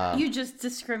 You just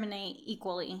discriminate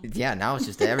equally. Yeah, now it's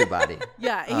just to everybody.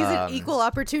 Yeah, he's an equal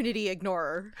opportunity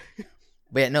ignorer.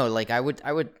 But yeah, no, like I would,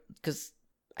 because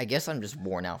I guess I'm just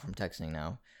worn out from texting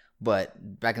now. But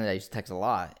back in the day, I used to text a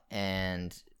lot,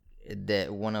 and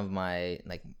that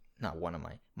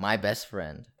my best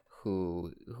friend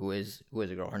who is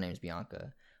a girl. Her name's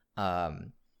Bianca.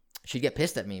 She'd get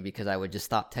pissed at me because I would just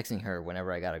stop texting her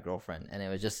whenever I got a girlfriend, and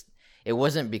it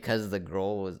wasn't because the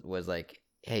girl was like,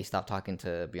 hey, stop talking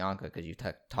to Bianca because you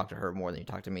talk to her more than you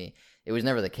talk to me. It was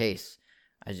never the case.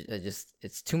 I just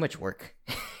it's too much work.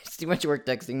 It's too much work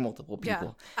texting multiple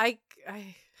people. Yeah,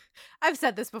 I've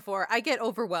said this before. I get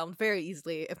overwhelmed very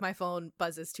easily if my phone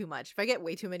buzzes too much. If I get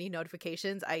way too many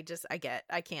notifications, I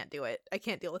can't do it. I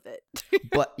can't deal with it.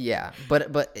 But yeah,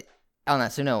 but on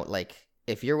that, so no, like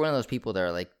if you're one of those people that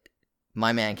are like,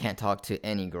 my man can't talk to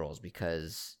any girls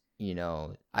because, you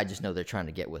know, I just know they're trying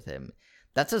to get with him.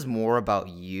 That says more about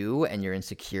you and your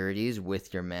insecurities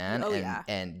with your man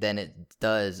and than it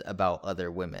does about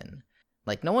other women.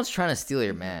 Like, no one's trying to steal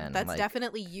your man. That's like,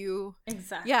 definitely you.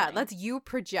 Exactly. Yeah, that's you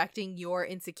projecting your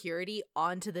insecurity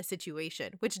onto the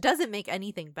situation, which doesn't make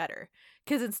anything better.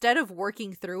 Because instead of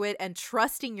working through it and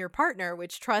trusting your partner,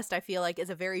 which trust I feel like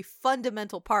is a very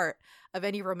fundamental part of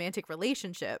any romantic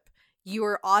relationship, you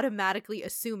are automatically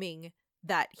assuming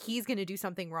that he's going to do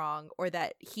something wrong, or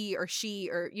that he or she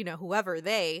or, you know, whoever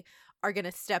they are going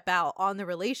to step out on the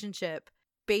relationship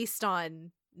based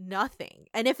on nothing.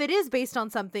 And if it is based on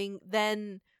something,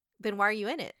 then why are you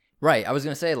in it? Right. I was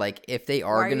going to say, like, if they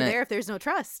are going to... Why are you there if there's no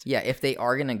trust? Yeah, if they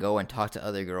are going to go and talk to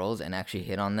other girls and actually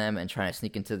hit on them and try to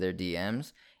sneak into their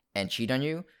DMs and cheat on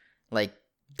you, like,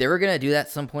 they were going to do that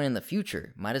at some point in the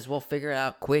future. Might as well figure it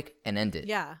out quick and end it.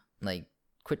 Yeah. Like,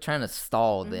 quit trying to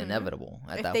stall the inevitable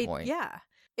at that point. Yeah.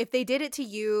 If they did it to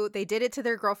you, they did it to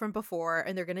their girlfriend before,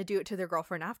 and they're going to do it to their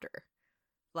girlfriend after.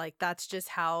 Like, that's just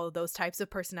how those types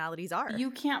of personalities are.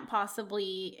 You can't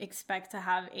possibly expect to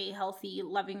have a healthy,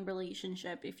 loving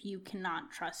relationship if you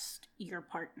cannot trust your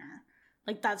partner.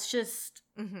 Like, that's just...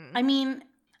 I mean,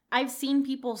 I've seen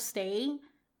people stay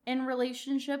in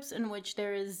relationships in which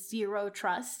there is zero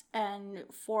trust, and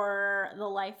for the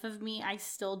life of me, I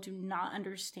still do not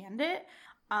understand it.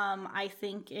 I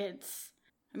think it's,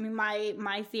 I mean,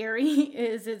 my theory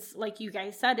is, it's like you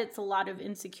guys said, it's a lot of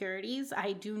insecurities.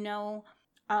 I do know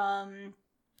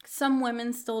some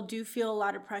women still do feel a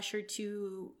lot of pressure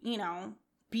to, you know,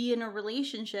 be in a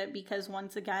relationship because,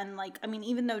 once again, like, I mean,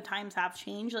 even though times have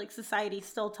changed, like, society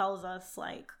still tells us,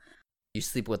 like, you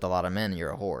sleep with a lot of men,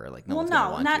 you're a whore. Like, no one's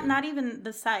well, gonna want you. not even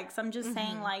the sex. I'm just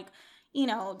saying, like, you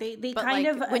know, they but kind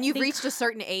like, of when you've reached a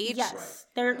certain age, yes,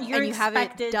 you're and you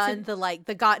haven't done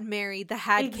the gotten married, the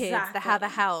had kids, the have a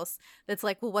house. That's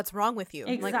like, well, what's wrong with you?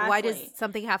 Exactly. Like, why does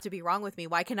something have to be wrong with me?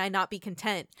 Why can I not be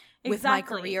content with my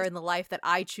career and the life that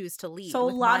I choose to lead? So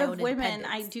a lot of women,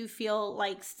 I do feel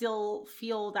like, still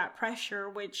feel that pressure,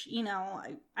 which, you know,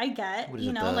 I get,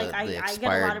 you know, like I get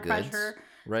a lot of pressure.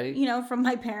 Right. You know, from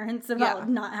my parents about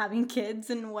not having kids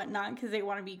and whatnot because they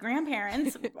want to be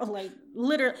grandparents. Like,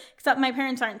 literally, except my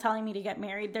parents aren't telling me to get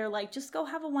married. They're like, just go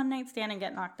have a one-night stand and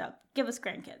get knocked up. Give us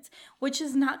grandkids, which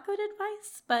is not good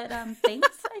advice, but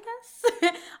thanks, I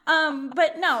guess.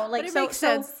 But no, like, but it makes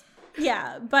sense.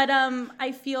 Yeah, but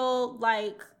I feel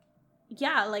like,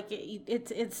 yeah, like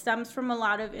it stems from a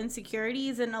lot of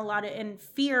insecurities and a lot of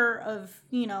fear of,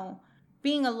 you know,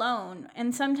 being alone.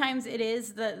 And sometimes it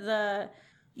is the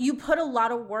you put a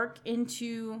lot of work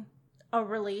into a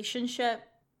relationship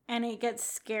and it gets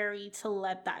scary to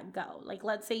let that go. Like,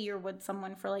 let's say you're with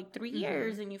someone for like 3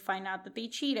 years and you find out that they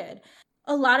cheated.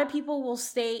 A lot of people will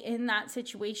stay in that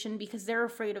situation because they're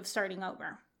afraid of starting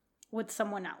over with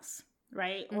someone else,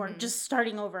 right? Or just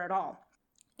starting over at all.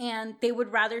 And they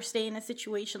would rather stay in a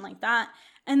situation like that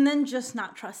and then just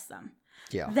not trust them.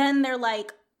 Yeah. Then they're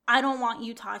like, I don't want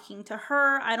you talking to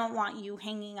her. I don't want you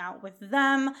hanging out with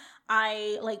them.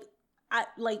 I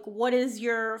what is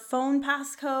your phone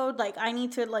passcode? Like, I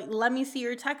need to, like, let me see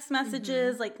your text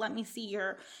messages. Like, let me see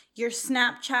your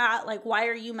Snapchat. Like, why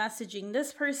are you messaging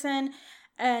this person?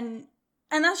 And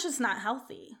that's just not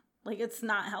healthy. Like, it's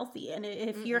not healthy. And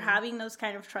if you're having those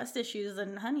kind of trust issues,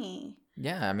 then honey,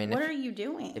 yeah, I mean, what are you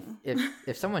doing?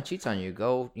 If someone cheats on you,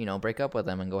 go, you know, break up with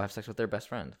them and go have sex with their best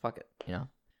friend. Fuck it, you know.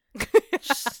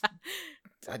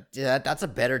 That's a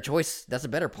better choice. That's a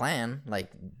better plan.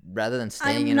 Like, rather than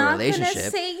staying in a relationship. I'm not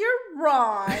gonna say you're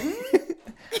wrong.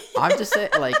 I'm just saying,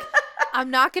 like, I'm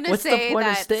not gonna what's the say point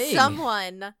of that staying?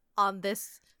 someone on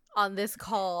this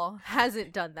call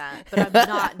hasn't done that, but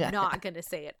I'm not gonna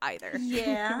say it either.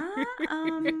 Yeah.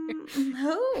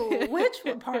 Who? Which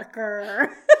Parker?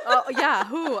 Oh yeah,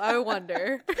 who? I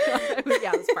wonder. Yeah, it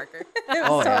was Parker. It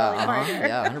was totally Parker.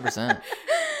 Yeah, 100%.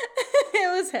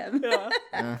 It was him.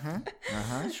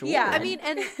 Yeah. Sure. Yeah. I mean,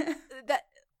 and that.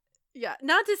 Yeah,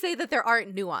 not to say that there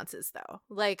aren't nuances though.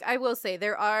 Like, I will say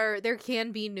there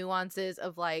can be nuances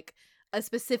of like a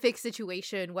specific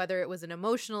situation, whether it was an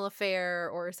emotional affair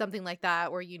or something like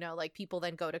that, where, you know, like people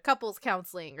then go to couples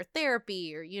counseling or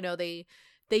therapy, or, you know, they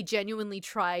genuinely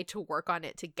try to work on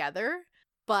it together.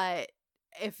 But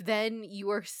if then you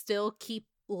are still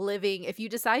if you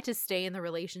decide to stay in the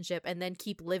relationship and then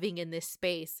keep living in this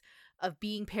space of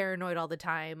being paranoid all the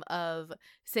time, of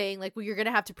saying like, well, you're going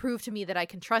to have to prove to me that I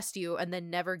can trust you, and then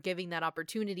never giving that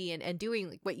opportunity, and doing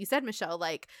like what you said, Michelle,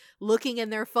 like looking in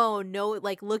their phone,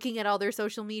 like looking at all their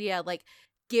social media, like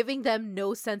giving them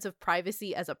no sense of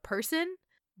privacy as a person,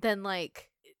 then like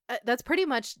that's pretty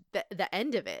much the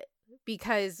end of it.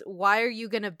 Because why are you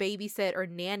going to babysit or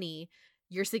nanny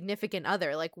your significant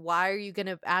other? Like, why are you going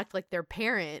to act like their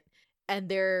parent and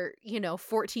they're, you know,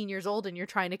 14 years old and you're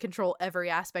trying to control every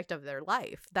aspect of their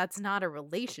life? That's not a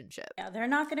relationship. Yeah, they're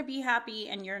not going to be happy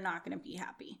and you're not going to be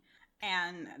happy.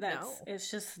 And it's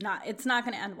just not, it's not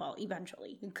going to end well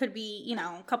eventually. It could be, you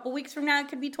know, a couple weeks from now, it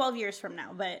could be 12 years from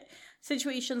now, but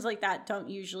situations like that don't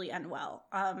usually end well.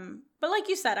 But like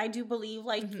you said, I do believe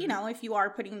like, you know, if you are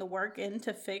putting the work in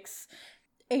to fix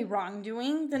a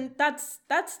wrongdoing, then that's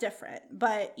different.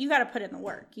 But you got to put in the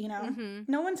work, you know.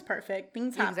 No one's perfect.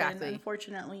 Things happen,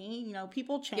 unfortunately. You know,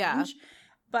 people change. Yeah.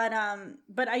 But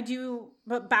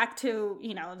back to,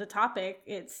 you know, the topic,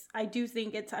 I do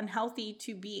think it's unhealthy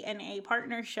to be in a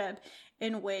partnership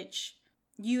in which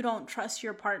you don't trust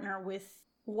your partner with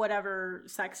whatever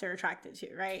sex they're attracted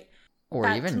to, right? Or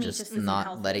that, even just not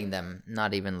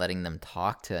even letting them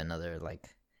talk to another, like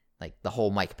the whole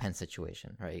Mike Pence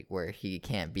situation, right? Where he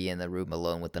can't be in the room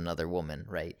alone with another woman,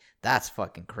 right? That's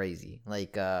fucking crazy.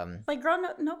 Like girl,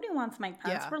 nobody wants Mike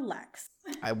Pence. Yeah. Relax.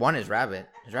 I want his rabbit.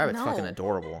 His rabbit's fucking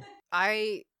adorable.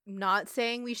 I'm not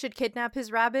saying we should kidnap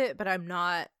his rabbit, but I'm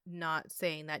not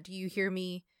saying that. Do you hear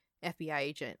me, FBI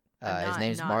agent? His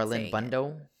name's Marlon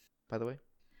Bundo, by the way.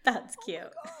 That's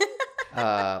cute.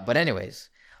 But anyways.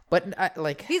 But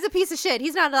he's a piece of shit.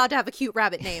 He's not allowed to have a cute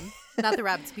rabbit name. Not the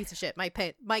rabbit's a piece of shit. Mike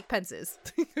Pence is.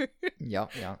 Yeah.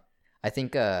 I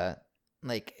think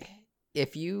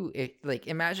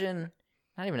imagine,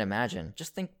 not even imagine,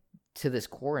 just think to this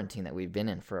quarantine that we've been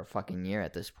in for a fucking year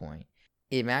at this point.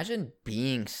 Imagine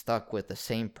being stuck with the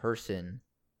same person,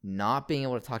 not being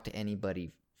able to talk to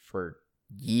anybody for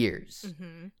years.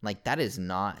 Like, that is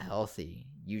not healthy.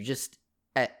 You just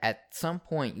at some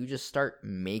point you just start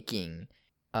making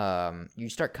you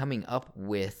start coming up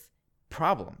with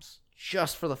problems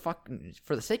just for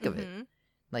the sake of it.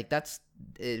 Like, that's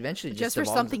eventually just for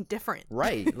something different,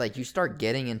 right? Like, you start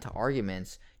getting into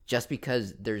arguments just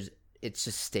because it's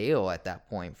just stale at that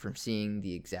point from seeing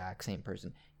the exact same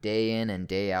person day in and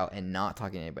day out and not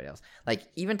talking to anybody else. Like,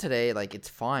 even today, like, it's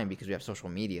fine because we have social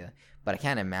media, but I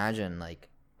can't imagine like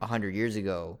 100 years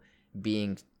ago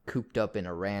being cooped up in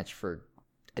a ranch for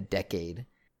a decade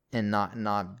and not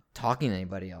talking to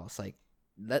anybody else. Like,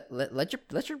 let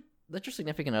your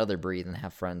significant other breathe and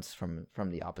have friends from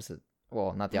the opposite.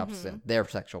 Well, not the opposite, their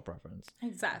sexual preference.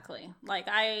 Exactly. Like,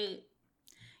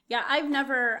 I've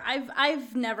never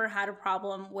had a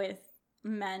problem with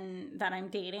men that I'm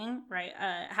dating, right?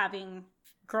 Having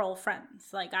girlfriends.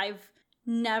 Like, I've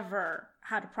never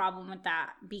had a problem with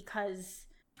that, because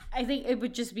I think it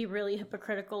would just be really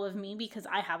hypocritical of me, because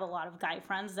I have a lot of guy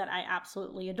friends that I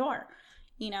absolutely adore.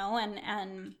 You know,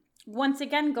 and once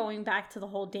again, going back to the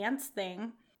whole dance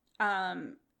thing,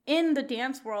 in the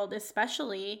dance world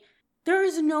especially, there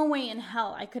is no way in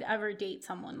hell I could ever date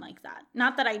someone like that.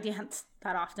 Not that I dance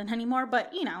that often anymore,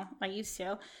 but, you know, I used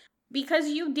to. Because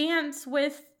you dance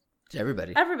with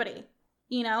everybody,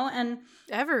 you know, and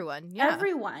everyone.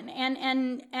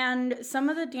 And some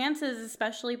of the dances,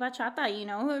 especially bachata, you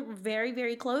know, are very,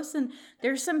 very close. And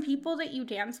there's some people that you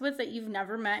dance with that you've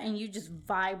never met, and you just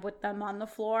vibe with them on the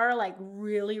floor, like,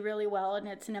 really, really well. And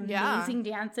it's an amazing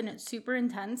dance, and it's super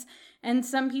intense. And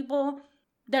some people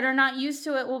that are not used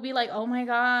to it will be like, oh my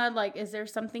God, like, is there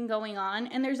something going on?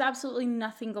 And there's absolutely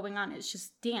nothing going on. It's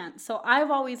just dance. So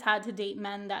I've always had to date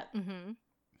men that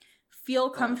feel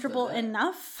comfortable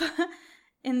enough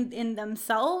in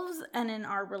themselves and in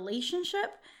our relationship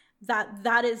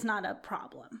that is not a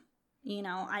problem. You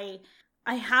know, I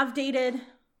have dated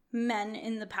men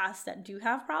in the past that do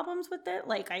have problems with it.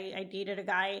 Like I dated a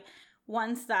guy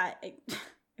once that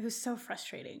it was so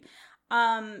frustrating.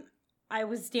 I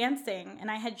was dancing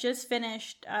and I had just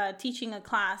finished teaching a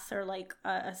class, or like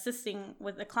assisting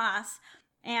with a class.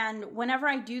 And whenever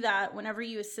I do that, whenever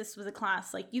you assist with a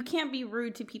class, like you can't be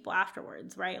rude to people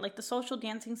afterwards, right? Like the social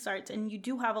dancing starts and you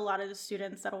do have a lot of the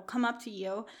students that will come up to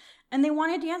you and they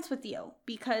want to dance with you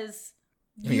because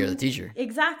you're the teacher.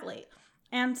 Exactly.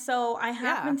 And so I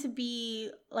happened to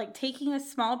be like taking a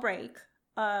small break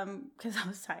because I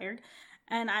was tired.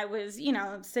 And I was, you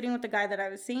know, sitting with the guy that I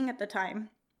was seeing at the time.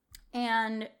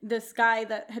 And this guy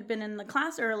that had been in the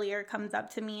class earlier comes up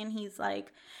to me and he's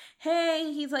like,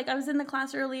 hey, he's like, I was in the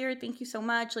class earlier. Thank you so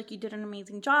much. Like, you did an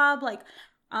amazing job. Like,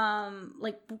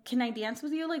 can I dance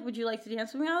with you? Like, would you like to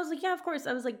dance with me? I was like, yeah, of course.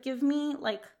 I was like, give me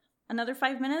like another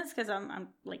 5 minutes because I'm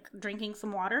like drinking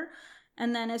some water.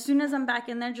 And then as soon as I'm back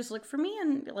in there, just look for me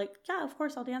and like, yeah, of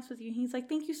course I'll dance with you. He's like,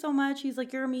 thank you so much. He's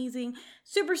like, you're amazing.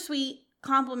 Super sweet,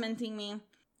 complimenting me.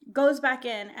 Goes back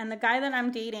in, and the guy that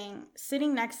I'm dating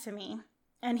sitting next to me,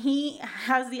 and he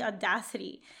has the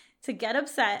audacity to get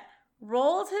upset,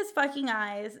 rolls his fucking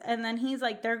eyes, and then he's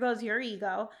like, there goes your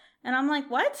ego. And I'm like,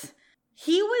 what?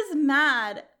 He was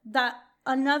mad that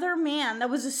another man that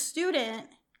was a student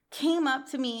came up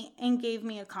to me and gave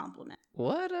me a compliment.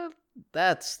 What a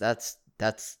that's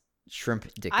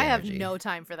shrimp dick I energy. have no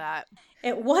time for that.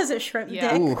 It was a shrimp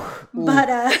Yeah. dick, Ooh.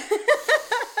 but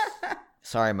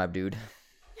Sorry, my dude.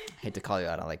 Hate to call you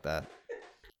out on like that.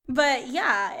 but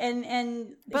yeah,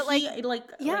 and But, he, like, like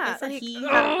Yeah, I said, like, he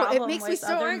had a problem it makes me with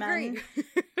so other angry.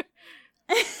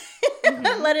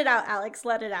 men. Let it out, Alex.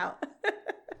 Let it out.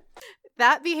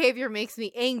 That behavior makes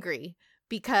me angry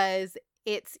because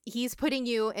he's putting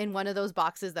you in one of those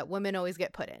boxes that women always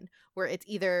get put in, where it's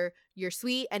either you're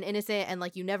sweet and innocent and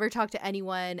like you never talk to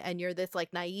anyone and you're this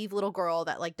like naive little girl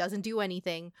that like doesn't do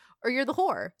anything, or you're the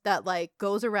whore that like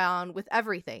goes around with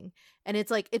everything. And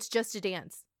it's like, it's just a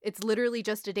dance. It's literally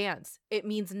just a dance. It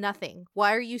means nothing.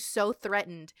 Why are you so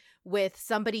threatened with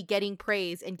somebody getting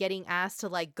praise and getting asked to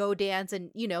like go dance and,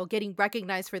 you know, getting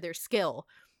recognized for their skill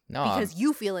No, because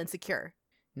you feel insecure?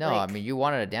 no. like- I mean, you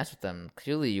wanted to dance with them.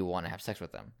 Clearly, you want to have sex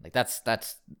with them. Like that's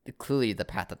clearly the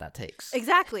path that takes.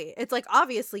 Exactly. It's like,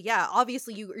 obviously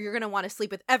you're going to want to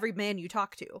sleep with every man you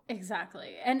talk to.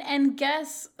 Exactly. And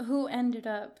guess who ended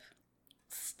up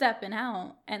stepping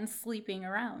out and sleeping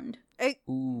around?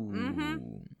 Ooh.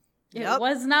 Mhm. It Yep.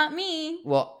 was not me.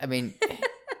 Well, I mean,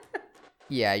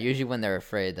 yeah. Usually, when they're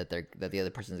afraid that the other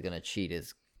person is gonna cheat,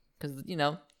 is because you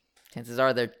know, chances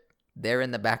are they're in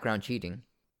the background cheating.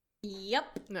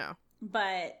 Yep. No.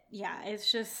 But yeah,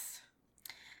 it's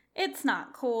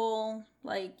not cool.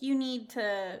 Like you need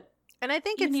to And I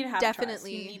think you it's need to have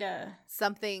definitely trust. You need to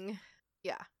something,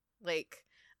 yeah, like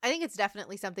I think it's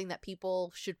definitely something that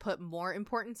people should put more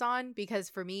importance on, because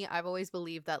for me, I've always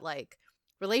believed that like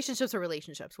relationships are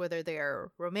relationships, whether they're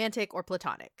romantic or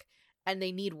platonic, and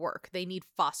they need work, they need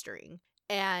fostering.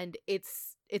 And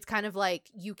it's kind of like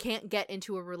you can't get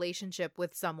into a relationship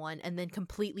with someone and then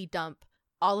completely dump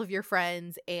all of your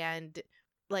friends and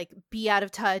like be out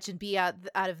of touch and be out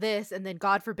of this, and then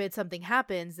God forbid something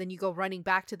happens, then you go running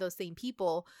back to those same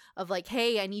people of like,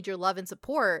 hey, I need your love and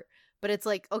support. But it's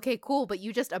like, okay, cool, but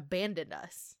you just abandoned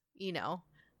us, you know?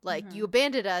 Like you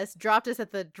abandoned us, dropped us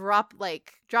at the drop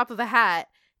of a hat,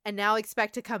 and now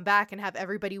expect to come back and have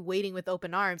everybody waiting with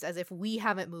open arms as if we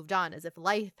haven't moved on, as if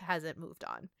life hasn't moved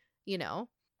on, you know?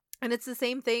 And it's the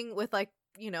same thing with like,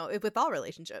 you know, with all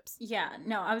relationships. Yeah,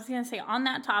 no, I was going to say on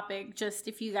that topic, just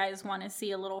if you guys want to see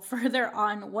a little further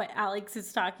on what Alex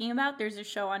is talking about, there's a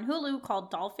show on Hulu called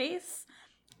Dollface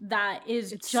that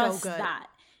is It's just so good. that.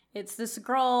 It's this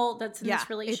girl that's in Yeah, this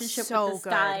relationship it's so with this good.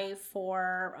 guy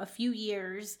for a few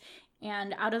years,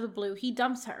 and out of the blue, he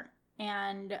dumps her.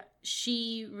 And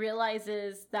she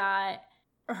realizes that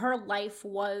her life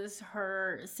was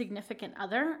her significant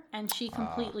other, and she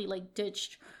completely like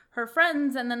ditched her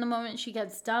friends. And then the moment she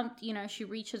gets dumped, you know, she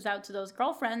reaches out to those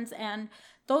girlfriends, and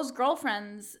those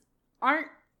girlfriends aren't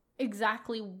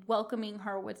exactly welcoming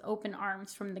her with open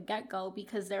arms from the get-go,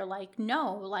 because they're like,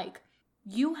 no, like,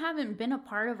 you haven't been a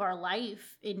part of our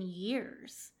life in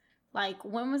years. Like,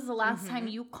 when was the last time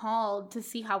you called to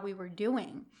see how we were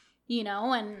doing? You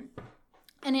know, and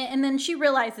then she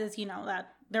realizes, you know, that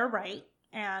they're right.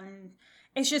 And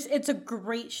it's a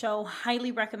great show.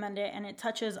 Highly recommend it. And it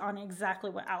touches on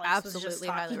exactly what Alex was just Absolutely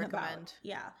talking highly about. recommend.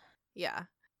 Yeah. Yeah.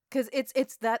 Because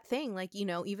it's that thing, like, you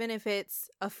know, even if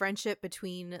it's a friendship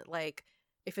between, like,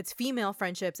 if it's female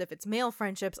friendships, if it's male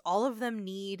friendships, all of them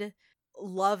need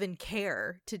love and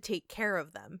care to take care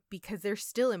of them, because they're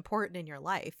still important in your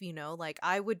life, you know? Like,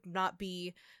 I would not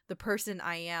be the person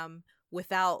I am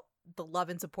without the love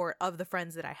and support of the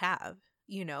friends that I have,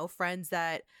 you know, friends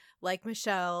that, like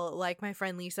Michelle, like my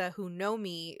friend Lisa, who know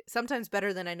me sometimes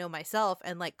better than I know myself,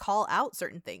 and like call out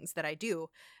certain things that I do.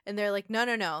 And they're like,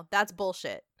 no, that's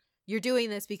bullshit. You're doing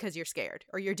this because you're scared,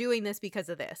 or you're doing this because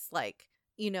of this. Like,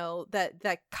 you know, that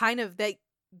kind of, they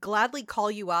gladly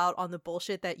call you out on the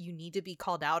bullshit that you need to be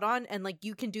called out on. And like,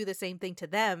 you can do the same thing to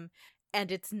them.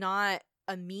 And it's not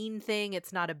a mean thing.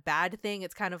 It's not a bad thing.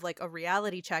 It's kind of like a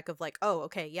reality check of like, oh,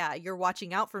 okay, yeah, you're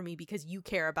watching out for me because you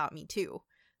care about me too,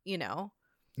 you know?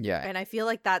 Yeah. And I feel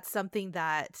like that's something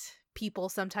that people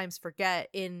sometimes forget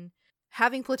in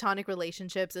having platonic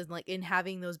relationships, and like in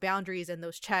having those boundaries and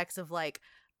those checks of like,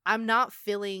 I'm not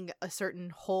filling a certain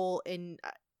hole in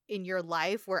your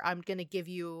life where I'm going to give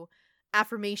you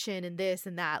affirmation and this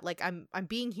and that. Like, I'm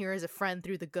being here as a friend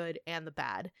through the good and the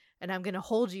bad, and I'm going to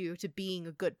hold you to being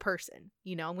a good person.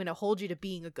 You know, I'm going to hold you to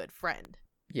being a good friend.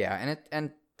 Yeah,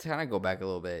 and to kind of go back a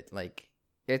little bit, like,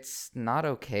 it's not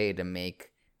okay to make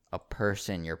a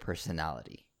person your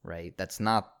personality, right? That's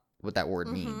not what that word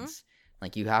means.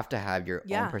 Like, you have to have your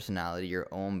own personality, your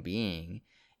own being,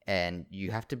 and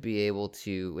you have to be able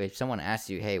to, if someone asks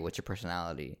you, hey, what's your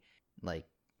personality? Like,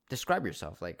 describe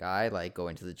yourself. Like, I like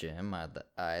going to the gym.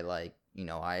 I like, you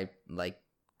know, I like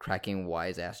cracking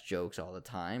wise ass jokes all the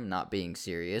time, not being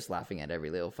serious, laughing at every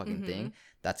little fucking thing.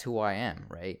 That's who I am,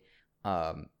 right?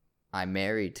 I'm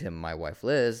married to my wife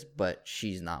Liz, but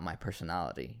she's not my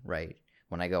personality, right?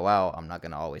 When I go out, I'm not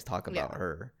gonna always talk about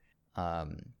her.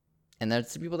 And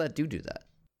there's people that do that.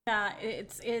 Yeah,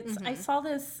 it's I saw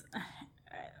this,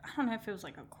 I don't know if it was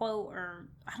like a quote or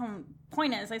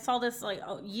point is, I saw this like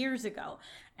years ago.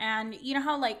 And you know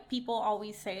how like people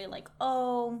always say like,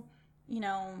 oh, you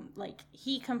know, like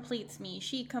he completes me,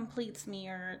 she completes me,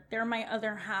 or they're my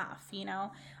other half, you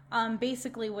know?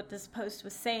 Basically what this post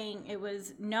was saying, it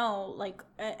was no, like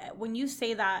when you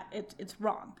say that, it's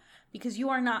wrong, because you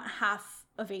are not half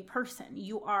of a person.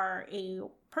 You are a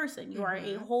person. You are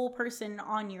a whole person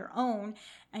on your own,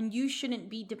 and you shouldn't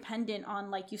be dependent on,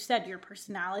 like you said, your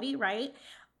personality, right?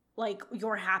 Like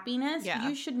your happiness. Yeah.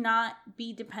 You should not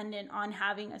be dependent on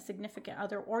having a significant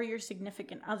other or your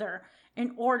significant other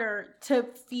in order to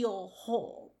feel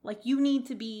whole. Like, you need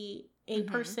to be a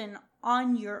person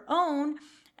on your own,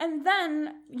 and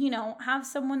then, you know, have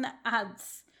someone that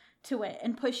adds to it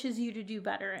and pushes you to do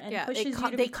better and pushes you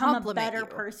to become a better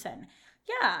person.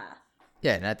 Yeah.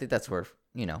 Yeah, and I think that's where,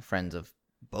 you know, friends of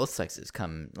both sexes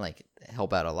come, like,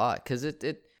 help out a lot. Because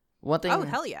one thing... Oh,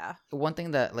 hell yeah. One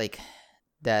thing that, like,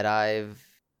 that I've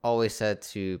always said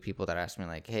to people that ask me,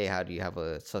 like, hey, how do you have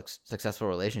a successful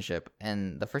relationship?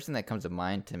 And the first thing that comes to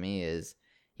mind to me is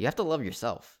you have to love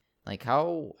yourself. Like,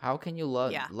 how can you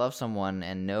love someone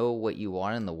and know what you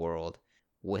want in the world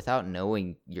without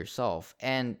knowing yourself?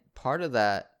 And part of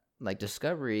that, like,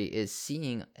 discovery is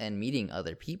seeing and meeting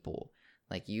other people.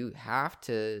 Like, you have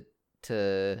to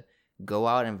go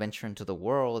out and venture into the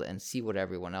world and see what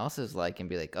everyone else is like and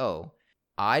be like, oh,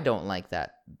 I don't like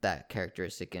that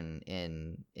characteristic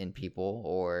in people,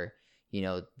 or, you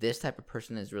know, this type of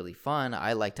person is really fun.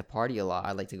 I like to party a lot.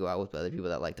 I like to go out with other people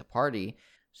that like to party.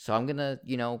 So I'm going to,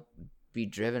 you know, be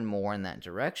driven more in that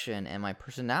direction, and my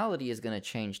personality is going to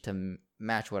change to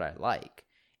match what I like.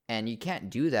 And you can't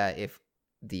do that if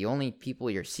the only people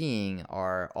you're seeing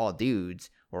are all dudes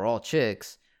or all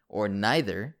chicks or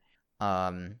neither.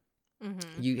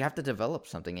 You have to develop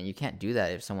something, and you can't do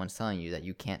that if someone's telling you that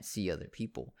you can't see other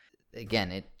people.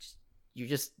 Again, you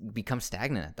just become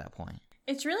stagnant at that point.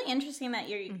 It's really interesting that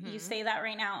you say that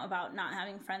right now about not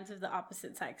having friends of the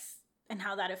opposite sex and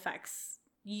how that affects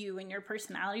you and your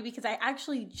personality, because I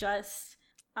actually just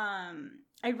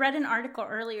I read an article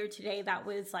earlier today that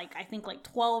was like, I think like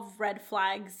 12 red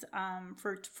flags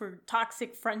for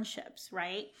toxic friendships,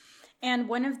 right? And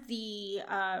one of the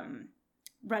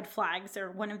red flags, or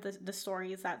one of the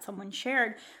stories that someone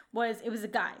shared, was it was a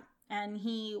guy, and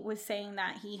he was saying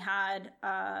that he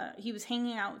was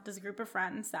hanging out with this group of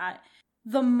friends that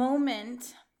the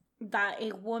moment that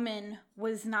a woman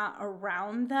was not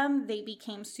around them, they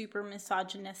became super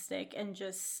misogynistic and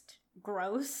just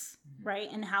gross, right?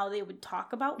 And how they would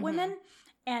talk about women.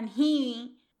 And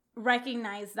he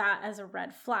recognized that as a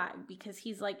red flag, because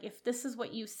he's like, if this is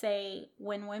what you say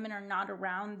when women are not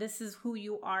around, this is who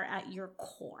you are at your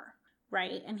core,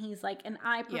 right? And he's like, and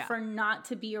I prefer not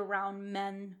to be around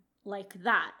men like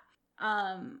that.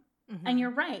 And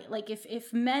you're right. Like,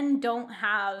 if men don't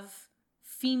have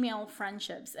female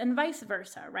friendships, and vice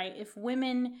versa, right? If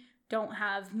women don't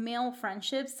have male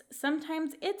friendships,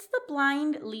 sometimes it's the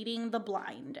blind leading the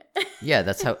blind. Yeah,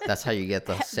 that's how you get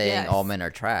the saying Yes. all men are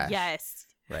trash. Yes.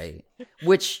 Right.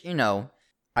 Which,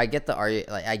 I get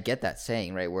I get that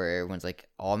saying, right, where everyone's like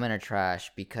all men are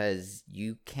trash, because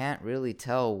you can't really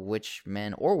tell which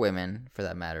men or women, for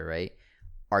that matter, right,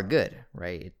 are good,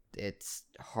 right? It's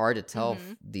hard to tell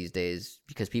these days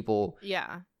because people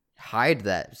Yeah. hide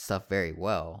that stuff very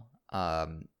well.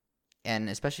 And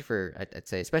especially I'd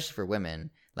say especially for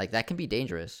women, like that can be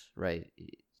dangerous, right?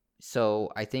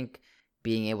 So I think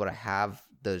being able to have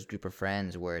those group of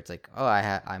friends where it's like, oh,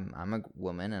 I'm a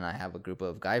woman and I have a group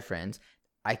of guy friends,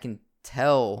 I can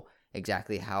tell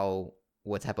exactly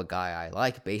what type of guy I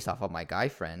like based off of my guy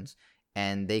friends,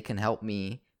 and they can help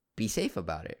me be safe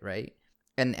about it, right?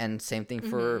 And same thing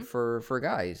for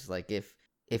guys. Like if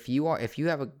you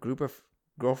have a group of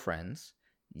girlfriends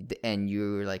and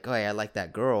you're like, oh, I like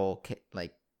that girl,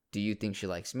 like, do you think she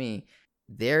likes me?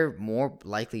 They're more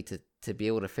likely to be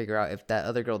able to figure out if that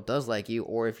other girl does like you,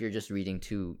 or if you're just reading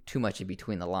too much in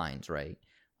between the lines, right?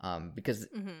 Because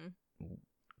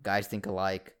guys think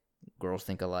alike, girls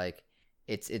think alike.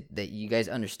 It's that you guys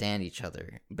understand each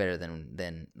other better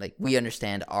than like we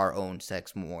understand our own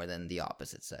sex more than the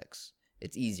opposite sex.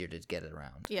 It's easier to get it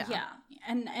around. Yeah.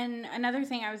 And another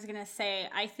thing I was gonna say,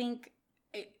 I think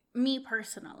me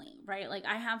personally, right? Like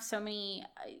I have so many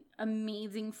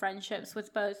amazing friendships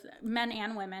with both men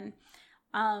and women.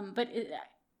 But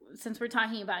since we're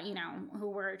talking about, who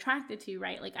we're attracted to,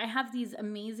 right? Like I have these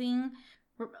amazing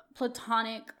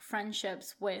platonic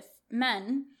friendships with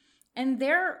men, and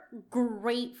they're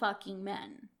great fucking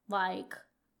men, like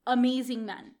amazing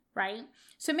men, right?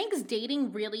 So it makes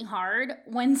dating really hard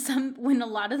when a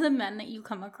lot of the men that you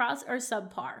come across are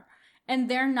subpar, and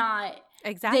they're not.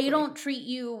 Exactly. They don't treat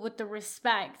you with the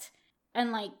respect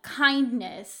and like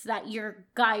kindness that your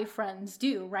guy friends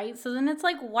do, right? So then it's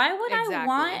like, why would I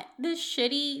want this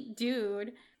shitty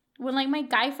dude when like my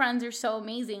guy friends are so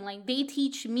amazing? Like they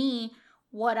teach me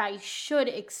what I should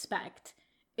expect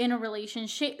in a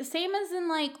relationship. Same as in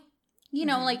like,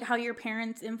 like how your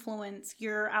parents influence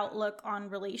your outlook on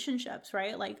relationships,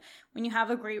 right? Like when you have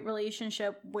a great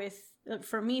relationship with,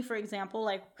 for me, for example,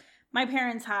 like my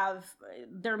parents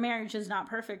their marriage is not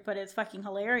perfect, but it's fucking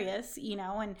hilarious,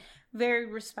 and very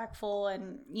respectful,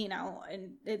 and,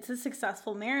 and it's a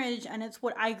successful marriage, and it's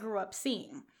what I grew up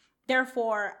seeing.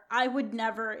 Therefore, I would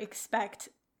never expect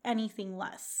anything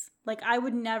less. Like, I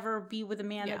would never be with a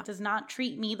man that does not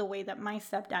treat me the way that my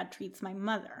stepdad treats my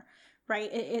mother, right?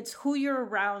 It's who you're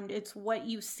around. It's what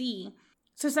you see.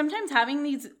 So sometimes having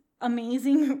these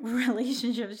amazing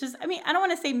relationships I don't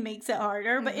want to say makes it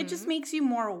harder, but it just makes you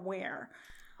more aware.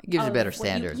 It gives you better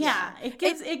standards. It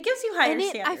gives you higher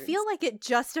standards. I feel like it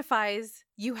justifies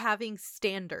you having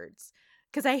standards,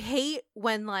 because I hate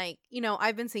when like,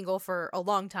 I've been single for a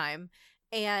long time,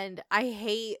 and I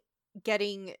hate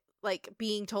getting like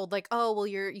being told like, oh, well,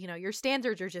 your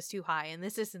standards are just too high and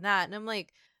this and that, and I'm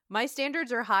like, my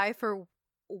standards are high for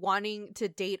wanting to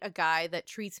date a guy that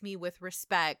treats me with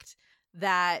respect,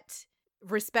 that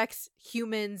respects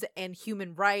humans and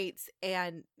human rights.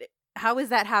 And how is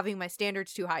that having my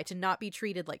standards too high to not be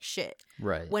treated like shit?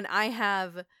 Right. When I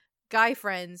have guy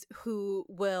friends who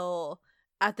will,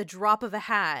 at the drop of a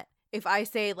hat, if I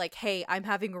say like, hey, I'm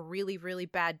having a really, really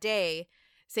bad day,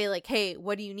 say like, hey,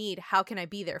 what do you need? How can I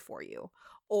be there for you?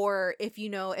 Or if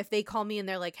they call me and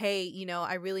they're like, hey,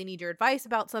 I really need your advice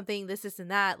about something, this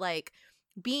and that, like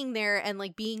being there and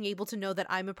like being able to know that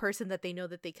I'm a person that they know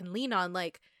that they can lean on.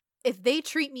 Like if they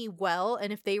treat me well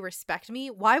and if they respect me,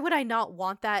 why would I not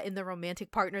want that in the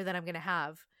romantic partner that I'm going to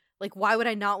have? Like, why would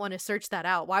I not want to search that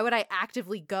out? Why would I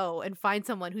actively go and find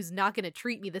someone who's not going to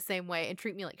treat me the same way and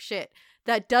treat me like shit?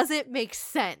 That doesn't make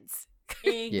sense.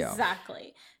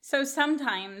 Exactly. So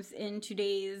sometimes in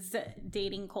today's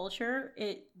dating culture,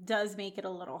 it does make it a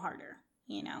little harder,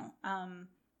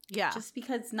 just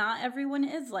because not everyone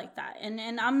is like that.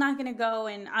 And I'm not going to go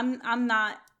and I'm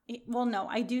not, well, no,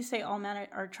 I do say all men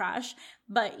are trash,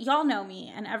 but y'all know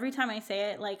me. And every time I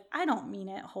say it, like, I don't mean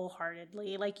it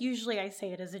wholeheartedly. Like, usually I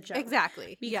say it as a joke.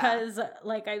 Exactly. Because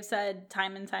like I've said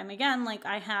time and time again, like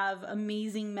I have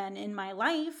amazing men in my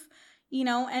life,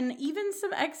 and even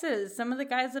some exes, some of the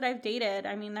guys that I've dated,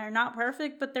 I mean, they're not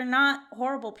perfect, but they're not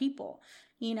horrible people,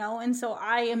 and so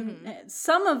I am,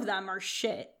 some of them are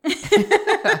shit,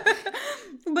 but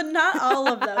not all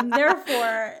of them.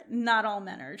 Therefore, not all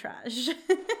men are trash.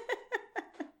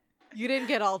 You didn't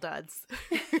get all duds.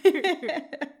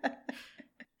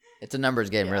 It's a numbers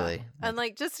game, really. And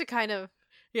like, just to kind of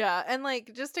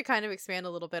expand a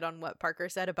little bit on what Parker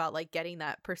said about like getting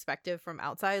that perspective from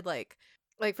outside, like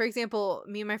like, for example,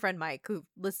 me and my friend Mike, who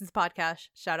listens to podcasts,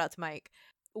 shout out to Mike,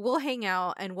 we'll hang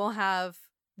out and we'll have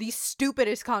the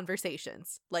stupidest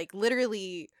conversations. Like,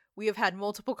 literally, we have had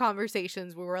multiple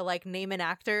conversations where we're like, name an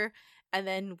actor, and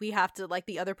then we have to, like,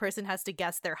 the other person has to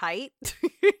guess their height.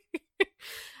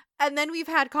 And then we've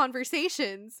had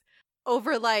conversations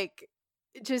over, like,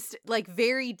 just, like,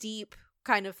 very deep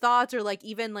kind of thoughts, or, like,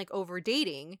 even, like, over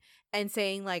dating, and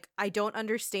saying, like, I don't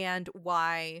understand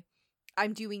why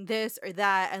I'm doing this or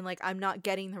that, and, like, I'm not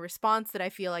getting the response that I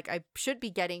feel like I should be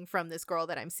getting from this girl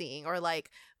that I'm seeing. Or, like,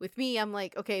 with me, I'm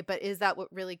like, okay, but is that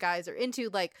what really guys are into?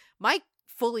 Like, Mike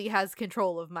fully has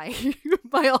control of my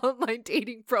my online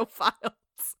dating profiles.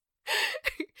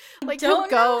 Like, he'll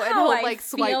go and he'll, like,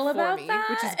 swipe for me,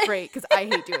 which is great because I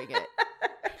hate doing it.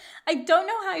 I don't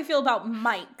know how I feel about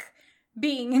Mike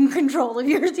being in control of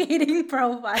your dating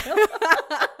profile.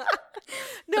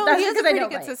 No, he has a pretty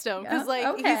good system, because,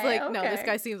 like, he's like, no, this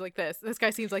guy seems like this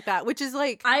guy seems like that, which is,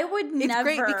 like, I would it's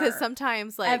never great because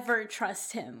sometimes, like, ever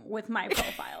trust him with my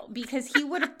profile, because he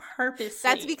would purposely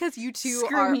that's because you two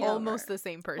are almost the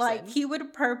same person. Like, he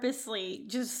would purposely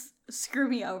just screw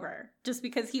me over just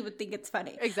because he would think it's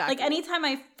funny. Exactly. Like, anytime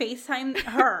I FaceTime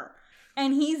her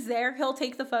and he's there, he'll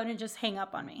take the phone and just hang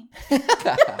up on me.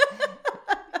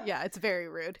 Yeah, it's very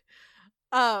rude.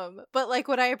 But, like,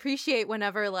 what I appreciate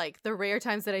whenever, like, the rare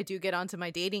times that I do get onto my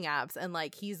dating apps and,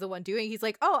 like, he's the one doing, he's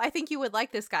like, oh, I think you would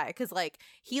like this guy because, like,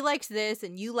 he likes this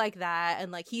and you like that,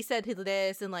 and, like, he said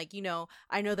this, and, like, you know,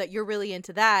 I know that you're really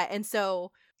into that. And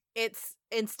so it's,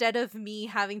 instead of me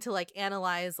having to, like,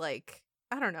 analyze, like,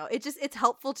 I don't know, it's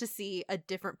helpful to see a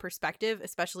different perspective,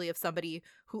 especially of somebody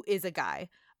who is a guy,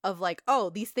 of, like, oh,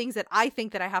 these things that I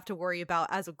think that I have to worry about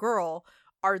as a girl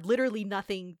are literally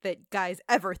nothing that guys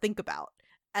ever think about.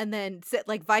 And then,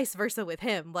 like, vice versa with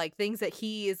him, like, things that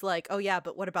he is like, oh yeah,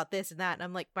 but what about this and that? And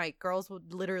I'm like, my girls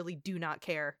would literally do not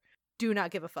care, do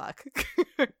not give a fuck.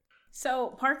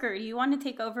 So, Parker, do you want to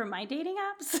take over my dating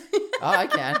apps? Oh, I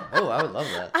can. Oh, I would love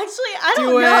that. Actually, I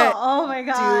don't know. It. Oh my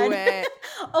god. Do it.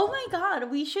 Oh my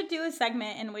god. We should do a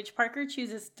segment in which Parker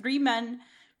chooses 3 men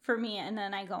for me, and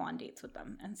then I go on dates with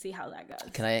them and see how that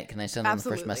goes. Can I send them the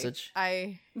first message?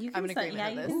 You can I'm in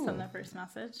agreement you with can this. send the first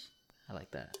message. I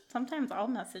like that. Sometimes I'll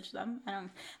message them.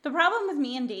 The problem with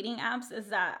me in dating apps is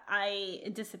that I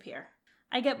disappear.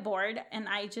 I get bored and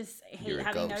I just hate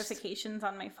having notifications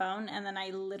on my phone, and then I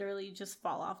literally just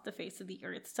fall off the face of the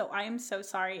earth. So I am so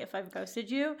sorry if I've ghosted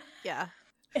you. Yeah.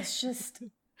 It's just,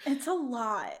 it's a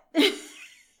lot.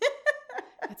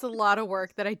 It's a lot of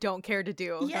work that I don't care to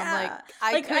do. Yeah.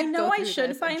 I'm like, I know I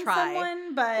should find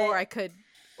someone, but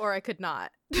or I could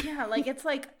not. Yeah, like, it's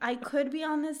like I could be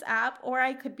on this app or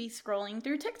I could be scrolling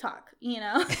through TikTok, you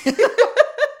know?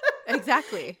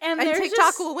 Exactly. And TikTok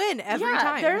just, will win every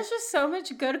time. There's just so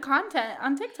much good content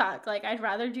on TikTok. Like, I'd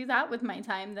rather do that with my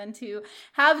time than to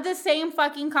have the same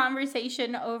fucking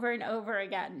conversation over and over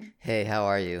again. Hey, how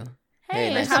are you?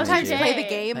 Hey, nice sometimes to meet play you. the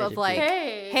game of, like,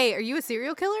 hey, are you a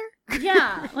serial killer?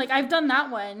 Yeah, like, I've done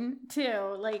that one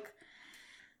too. Like,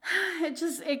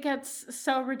 it gets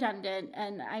so redundant,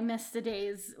 and I miss the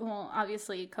days. Well,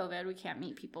 obviously COVID, we can't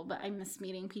meet people, but I miss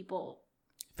meeting people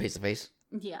Face to face.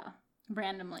 Yeah,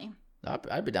 randomly.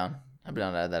 I'd be down. I'd be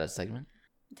down to add that as a segment.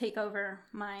 Take over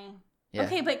my. Yeah.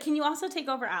 Okay, but can you also take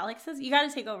over Alex's? You got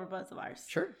to take over both of ours.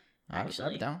 Sure. Actually,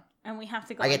 I'd be down. And we have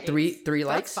to go. I get three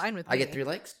likes. That's fine with me. I get 3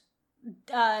 likes.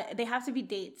 They have to be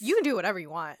dates. You can do whatever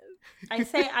you want. I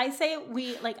say I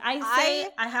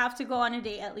have to go on a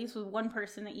date at least with one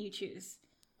person that you choose.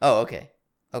 Oh, okay.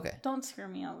 Okay. Don't screw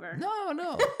me over.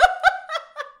 No.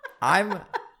 I'm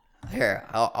here.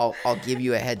 I'll give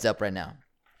you a heads up right now.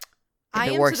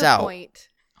 If it works out,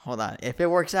 hold on. If it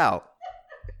works out,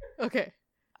 okay,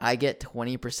 I get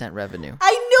 20% revenue.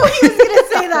 I knew he was gonna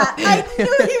say that. I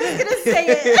knew he was gonna say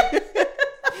it.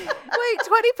 Wait,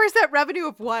 20% revenue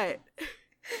of what?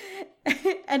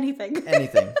 Anything.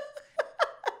 Anything.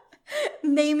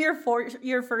 Name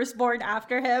your firstborn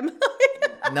after him.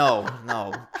 No.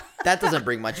 That doesn't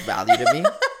bring much value to me.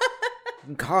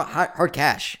 Hard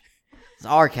cash. It's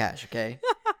our cash, okay?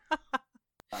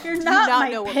 You're not my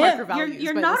know pimp. what Parker values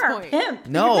You're by not this our point. pimp.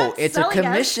 No, it's a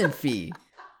commission fee.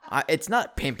 It's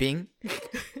not pimping.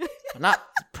 I'm not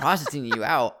prostituting you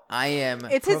out. I am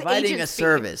providing a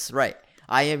service. Right.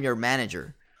 I am your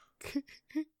manager.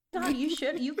 God, you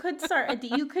could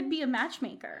you could be a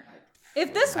matchmaker.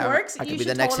 If this works, I could you be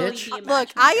should the next totally hitch. be a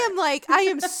Look, matchmaker. I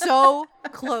am so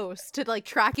close to, like,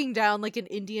 tracking down, like, an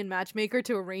Indian matchmaker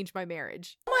to arrange my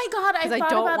marriage. Oh my God, I thought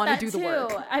don't about wanna that do the too.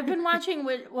 work. I've been watching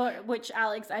which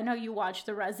Alex, I know you watch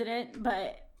The Resident,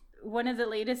 but one of the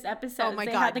latest episodes. my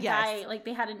they God, had the yes. guy, like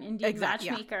they had an Indian Exact-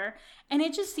 yeah. matchmaker, and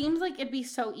it just seems like it'd be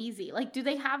so easy. Like, do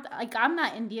they have like I'm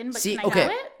not Indian, but See, can I okay.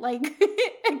 do it?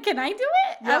 Like, can I do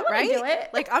it? I Yeah, want right? to do it.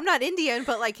 Like, I'm not Indian,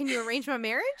 but like, can you arrange my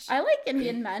marriage? I like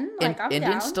Indian men. Like, I'm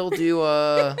Indians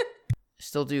down.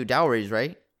 still do dowries,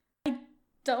 right?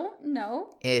 Don't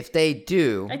know. If they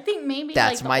do, I think maybe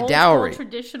That's like the my old dowry. school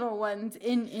traditional ones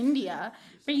in India,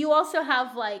 but you also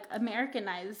have like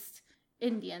Americanized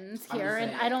Indians I'm here, just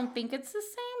and saying. I don't think it's the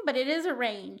same, but it is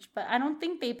arranged. But I don't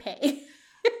think they pay.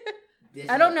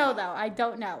 I don't know though. I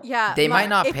don't know. Yeah, They might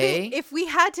not if pay. If we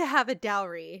had to have a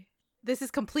dowry, this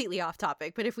is completely off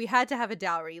topic, but if we had to have a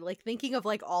dowry, like thinking of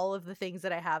like all of the things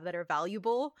that I have that are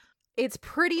valuable, it's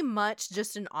pretty much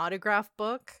just an autograph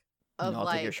book of I'll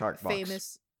take like your shark box.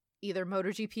 famous either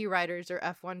MotoGP riders or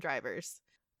F1 drivers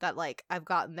that like I've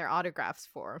gotten their autographs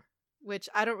for, which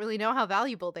I don't really know how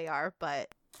valuable they are, but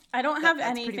I don't have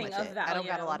that's pretty anything much of it. value. I don't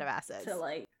got a lot of assets. to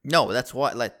like. no, that's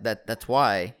why. Like that's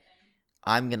why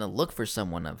I'm gonna look for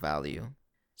someone of value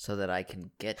so that I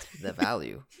can get the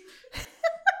value.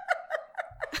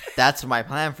 That's my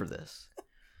plan for this.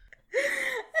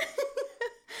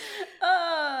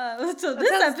 So That this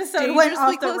sounds episode went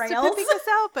dangerously off the close to rails. pimping us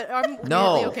out, but I'm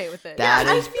No, really okay with it. that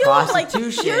I is feel like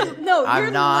prostitution. you're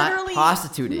I'm not literally-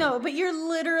 prostituting. No, but you're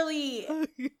literally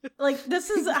like this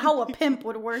is how a pimp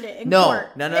would word it in No,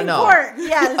 court. no, in no. court,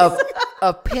 yes.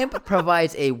 A pimp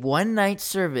provides a one-night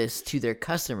service to their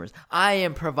customers. I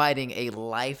am providing a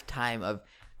lifetime of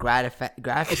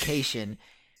gratification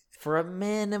for a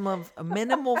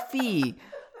minimal fee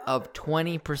of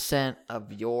 20%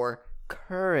 of your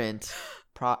current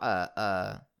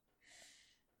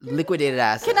liquidated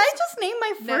assets. Can I just name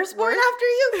my Net firstborn worth? after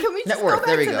you? Can we just Net worth, go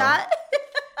there back we to go. that?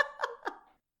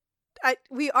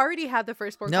 We already had the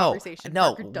firstborn No, conversation.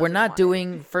 no, Parker we're doesn't not want it.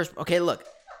 doing first. Okay, look,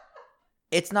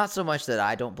 it's not so much that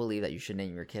I don't believe that you should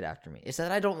name your kid after me. It's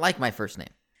that I don't like my first name.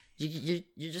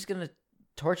 You're just gonna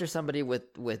torture somebody with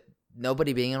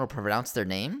nobody being able to pronounce their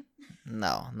name?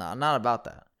 No, I'm not about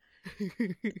that.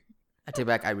 I take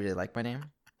back. I really like my name,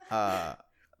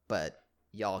 but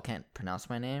y'all can't pronounce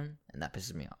my name, and that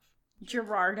pisses me off.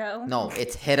 Gerardo. No,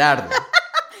 it's Gerardo.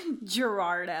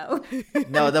 Gerardo.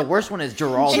 No, the worst one is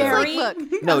Geraldo. Jerry. Look,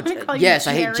 No, I'm gonna call you yes,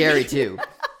 I hate Jerry too.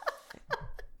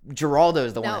 Geraldo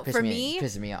is the one No, that for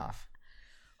pisses me off.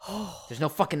 There's no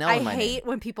fucking L in I my hate name.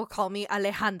 when people call me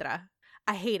Alejandra.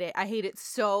 I hate it. I hate it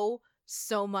so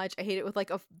much. I hate it with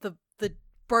like the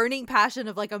burning passion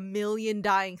of like a million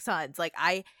dying suns. Like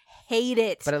I hate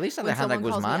it. But at least when Alejandra someone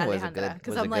calls me Guzman was a Alejandra, good, 'cause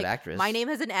was a I'm good like, actress. my name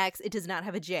has an X. It does not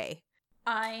have a J.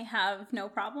 I have no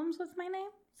problems with my name,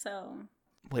 so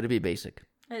Way to be basic.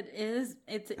 it is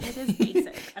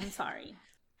basic. I'm sorry.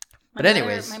 But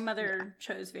anyways. my mother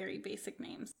chose very basic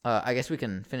names. I guess we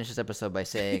can finish this episode by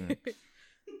saying,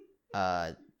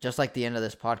 just like the end of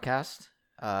this podcast,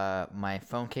 my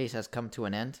phone case has come to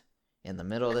an end in the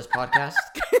middle of this podcast.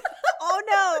 Oh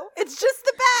no! It's just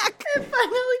the back. It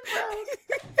finally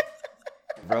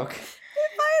broke. Broke.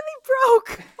 It finally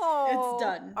broke. Oh, It's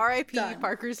done. R.I.P. Done.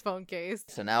 Parker's phone case.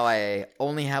 So now I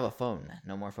only have a phone.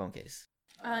 No more phone case.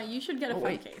 You should get a Oh, phone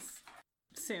wait. case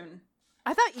soon.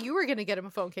 I thought you were gonna get him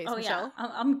a phone case, Oh Michelle. yeah,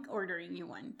 I'm ordering you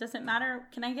one. Does it matter?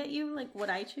 Can I get you like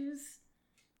what I choose?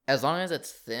 As long as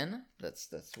it's thin, that's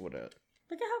what it.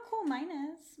 Look at how cool mine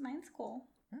is. Mine's cool.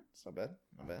 It's not bad.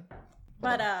 Not bad.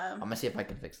 But I'm gonna see if I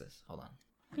can fix this. Hold on.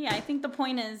 yeah, I think the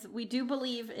point is we do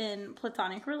believe in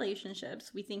platonic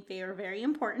relationships. We think they are very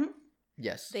important.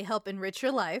 Yes. They help enrich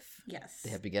your life. Yes. They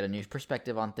have to get a new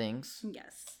perspective on things.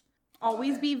 Yes.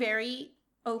 Always be very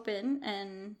open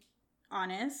and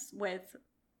honest with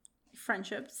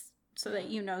friendships so that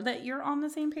you know that you're on the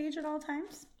same page at all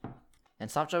times. And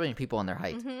stop judging people on their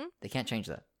height. Mm-hmm. They can't change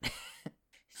that.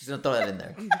 Just gonna throw that in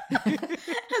there.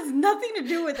 Has nothing to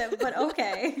do with it, but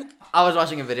okay. I was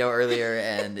watching a video earlier,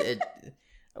 and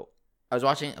I was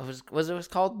watching. It was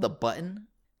called The Button.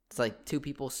 It's like two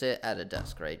people sit at a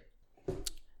desk, right?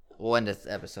 We'll end this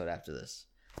episode after this.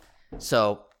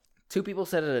 So, two people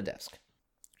sit at a desk,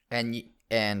 and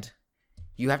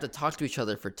you have to talk to each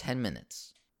other for 10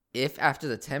 minutes. If after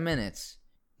the 10 minutes,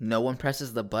 no one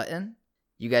presses the button,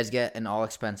 you guys get an all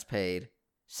expense paid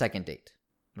second date,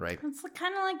 right? It's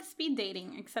kind of like speed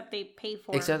dating, except they pay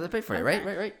for Except they pay for it,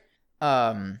 right?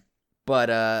 Okay.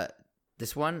 But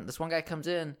this one guy comes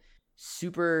in,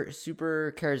 super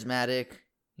charismatic.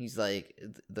 He's like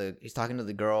he's talking to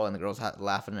the girl, and the girl's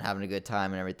laughing and having a good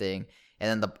time and everything.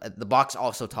 And then the box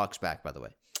also talks back, by the way.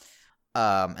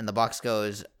 And the box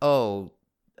goes, "Oh,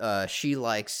 she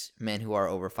likes men who are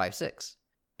over 5'6".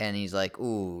 And he's like,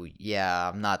 "Ooh, yeah,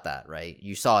 I'm not that, right?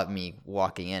 You saw me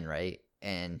walking in, right?"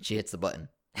 And she hits the button.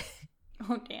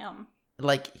 Oh, damn.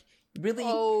 Like, really?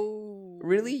 Oh.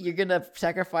 Really? You're gonna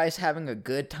sacrifice having a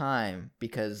good time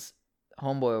because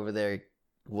homeboy over there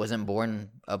wasn't born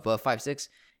above 5'6"?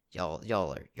 Y'all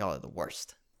are the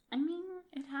worst. I mean,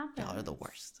 it happens. Y'all are the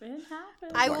worst. It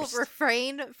happens. I will worst.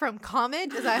 refrain from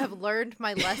comment as I have learned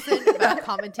my lesson about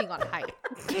commenting on height.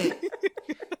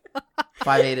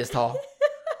 5'8" is tall.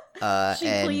 She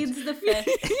and- pleads the fifth.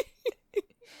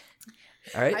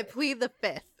 All right. I plead the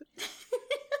fifth.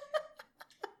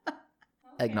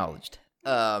 Acknowledged.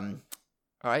 All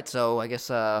right, so I guess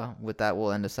with that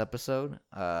we'll end this episode.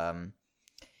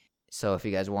 So if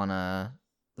you guys want to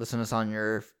listen to us on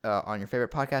your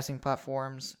favorite podcasting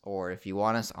platforms, or if you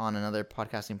want us on another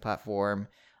podcasting platform,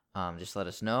 just let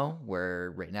us know.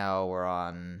 Right now we're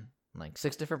on like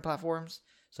 6 different platforms,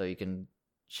 so you can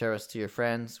share us to your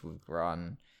friends. We're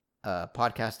on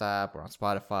podcast app, we're on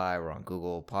Spotify, we're on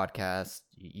Google Podcasts,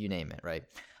 you name it, right?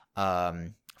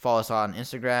 Follow us on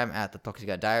Instagram at The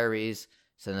Toxica Diaries.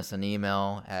 Send us an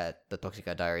email at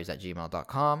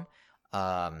thetoxicadiaries@gmail.com.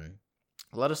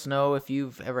 Let us know if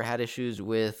you've ever had issues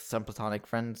with some platonic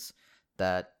friends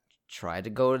that try to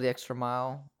go the extra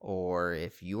mile, or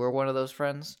if you were one of those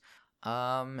friends.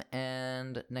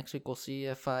 And next week we'll see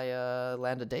if I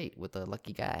land a date with a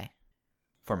lucky guy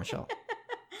for Michelle.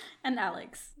 And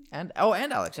Alex. And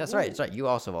Alex. That's right. That's right. You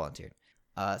also volunteered.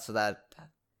 So that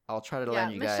I'll try to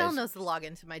land you guys. Michelle knows the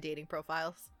login to my dating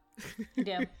profiles.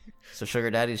 Yeah. So sugar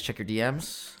daddies, check your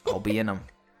DMs. I'll be in them.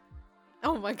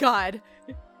 Oh my god.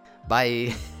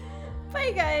 Bye.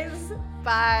 Bye, guys.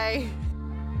 Bye.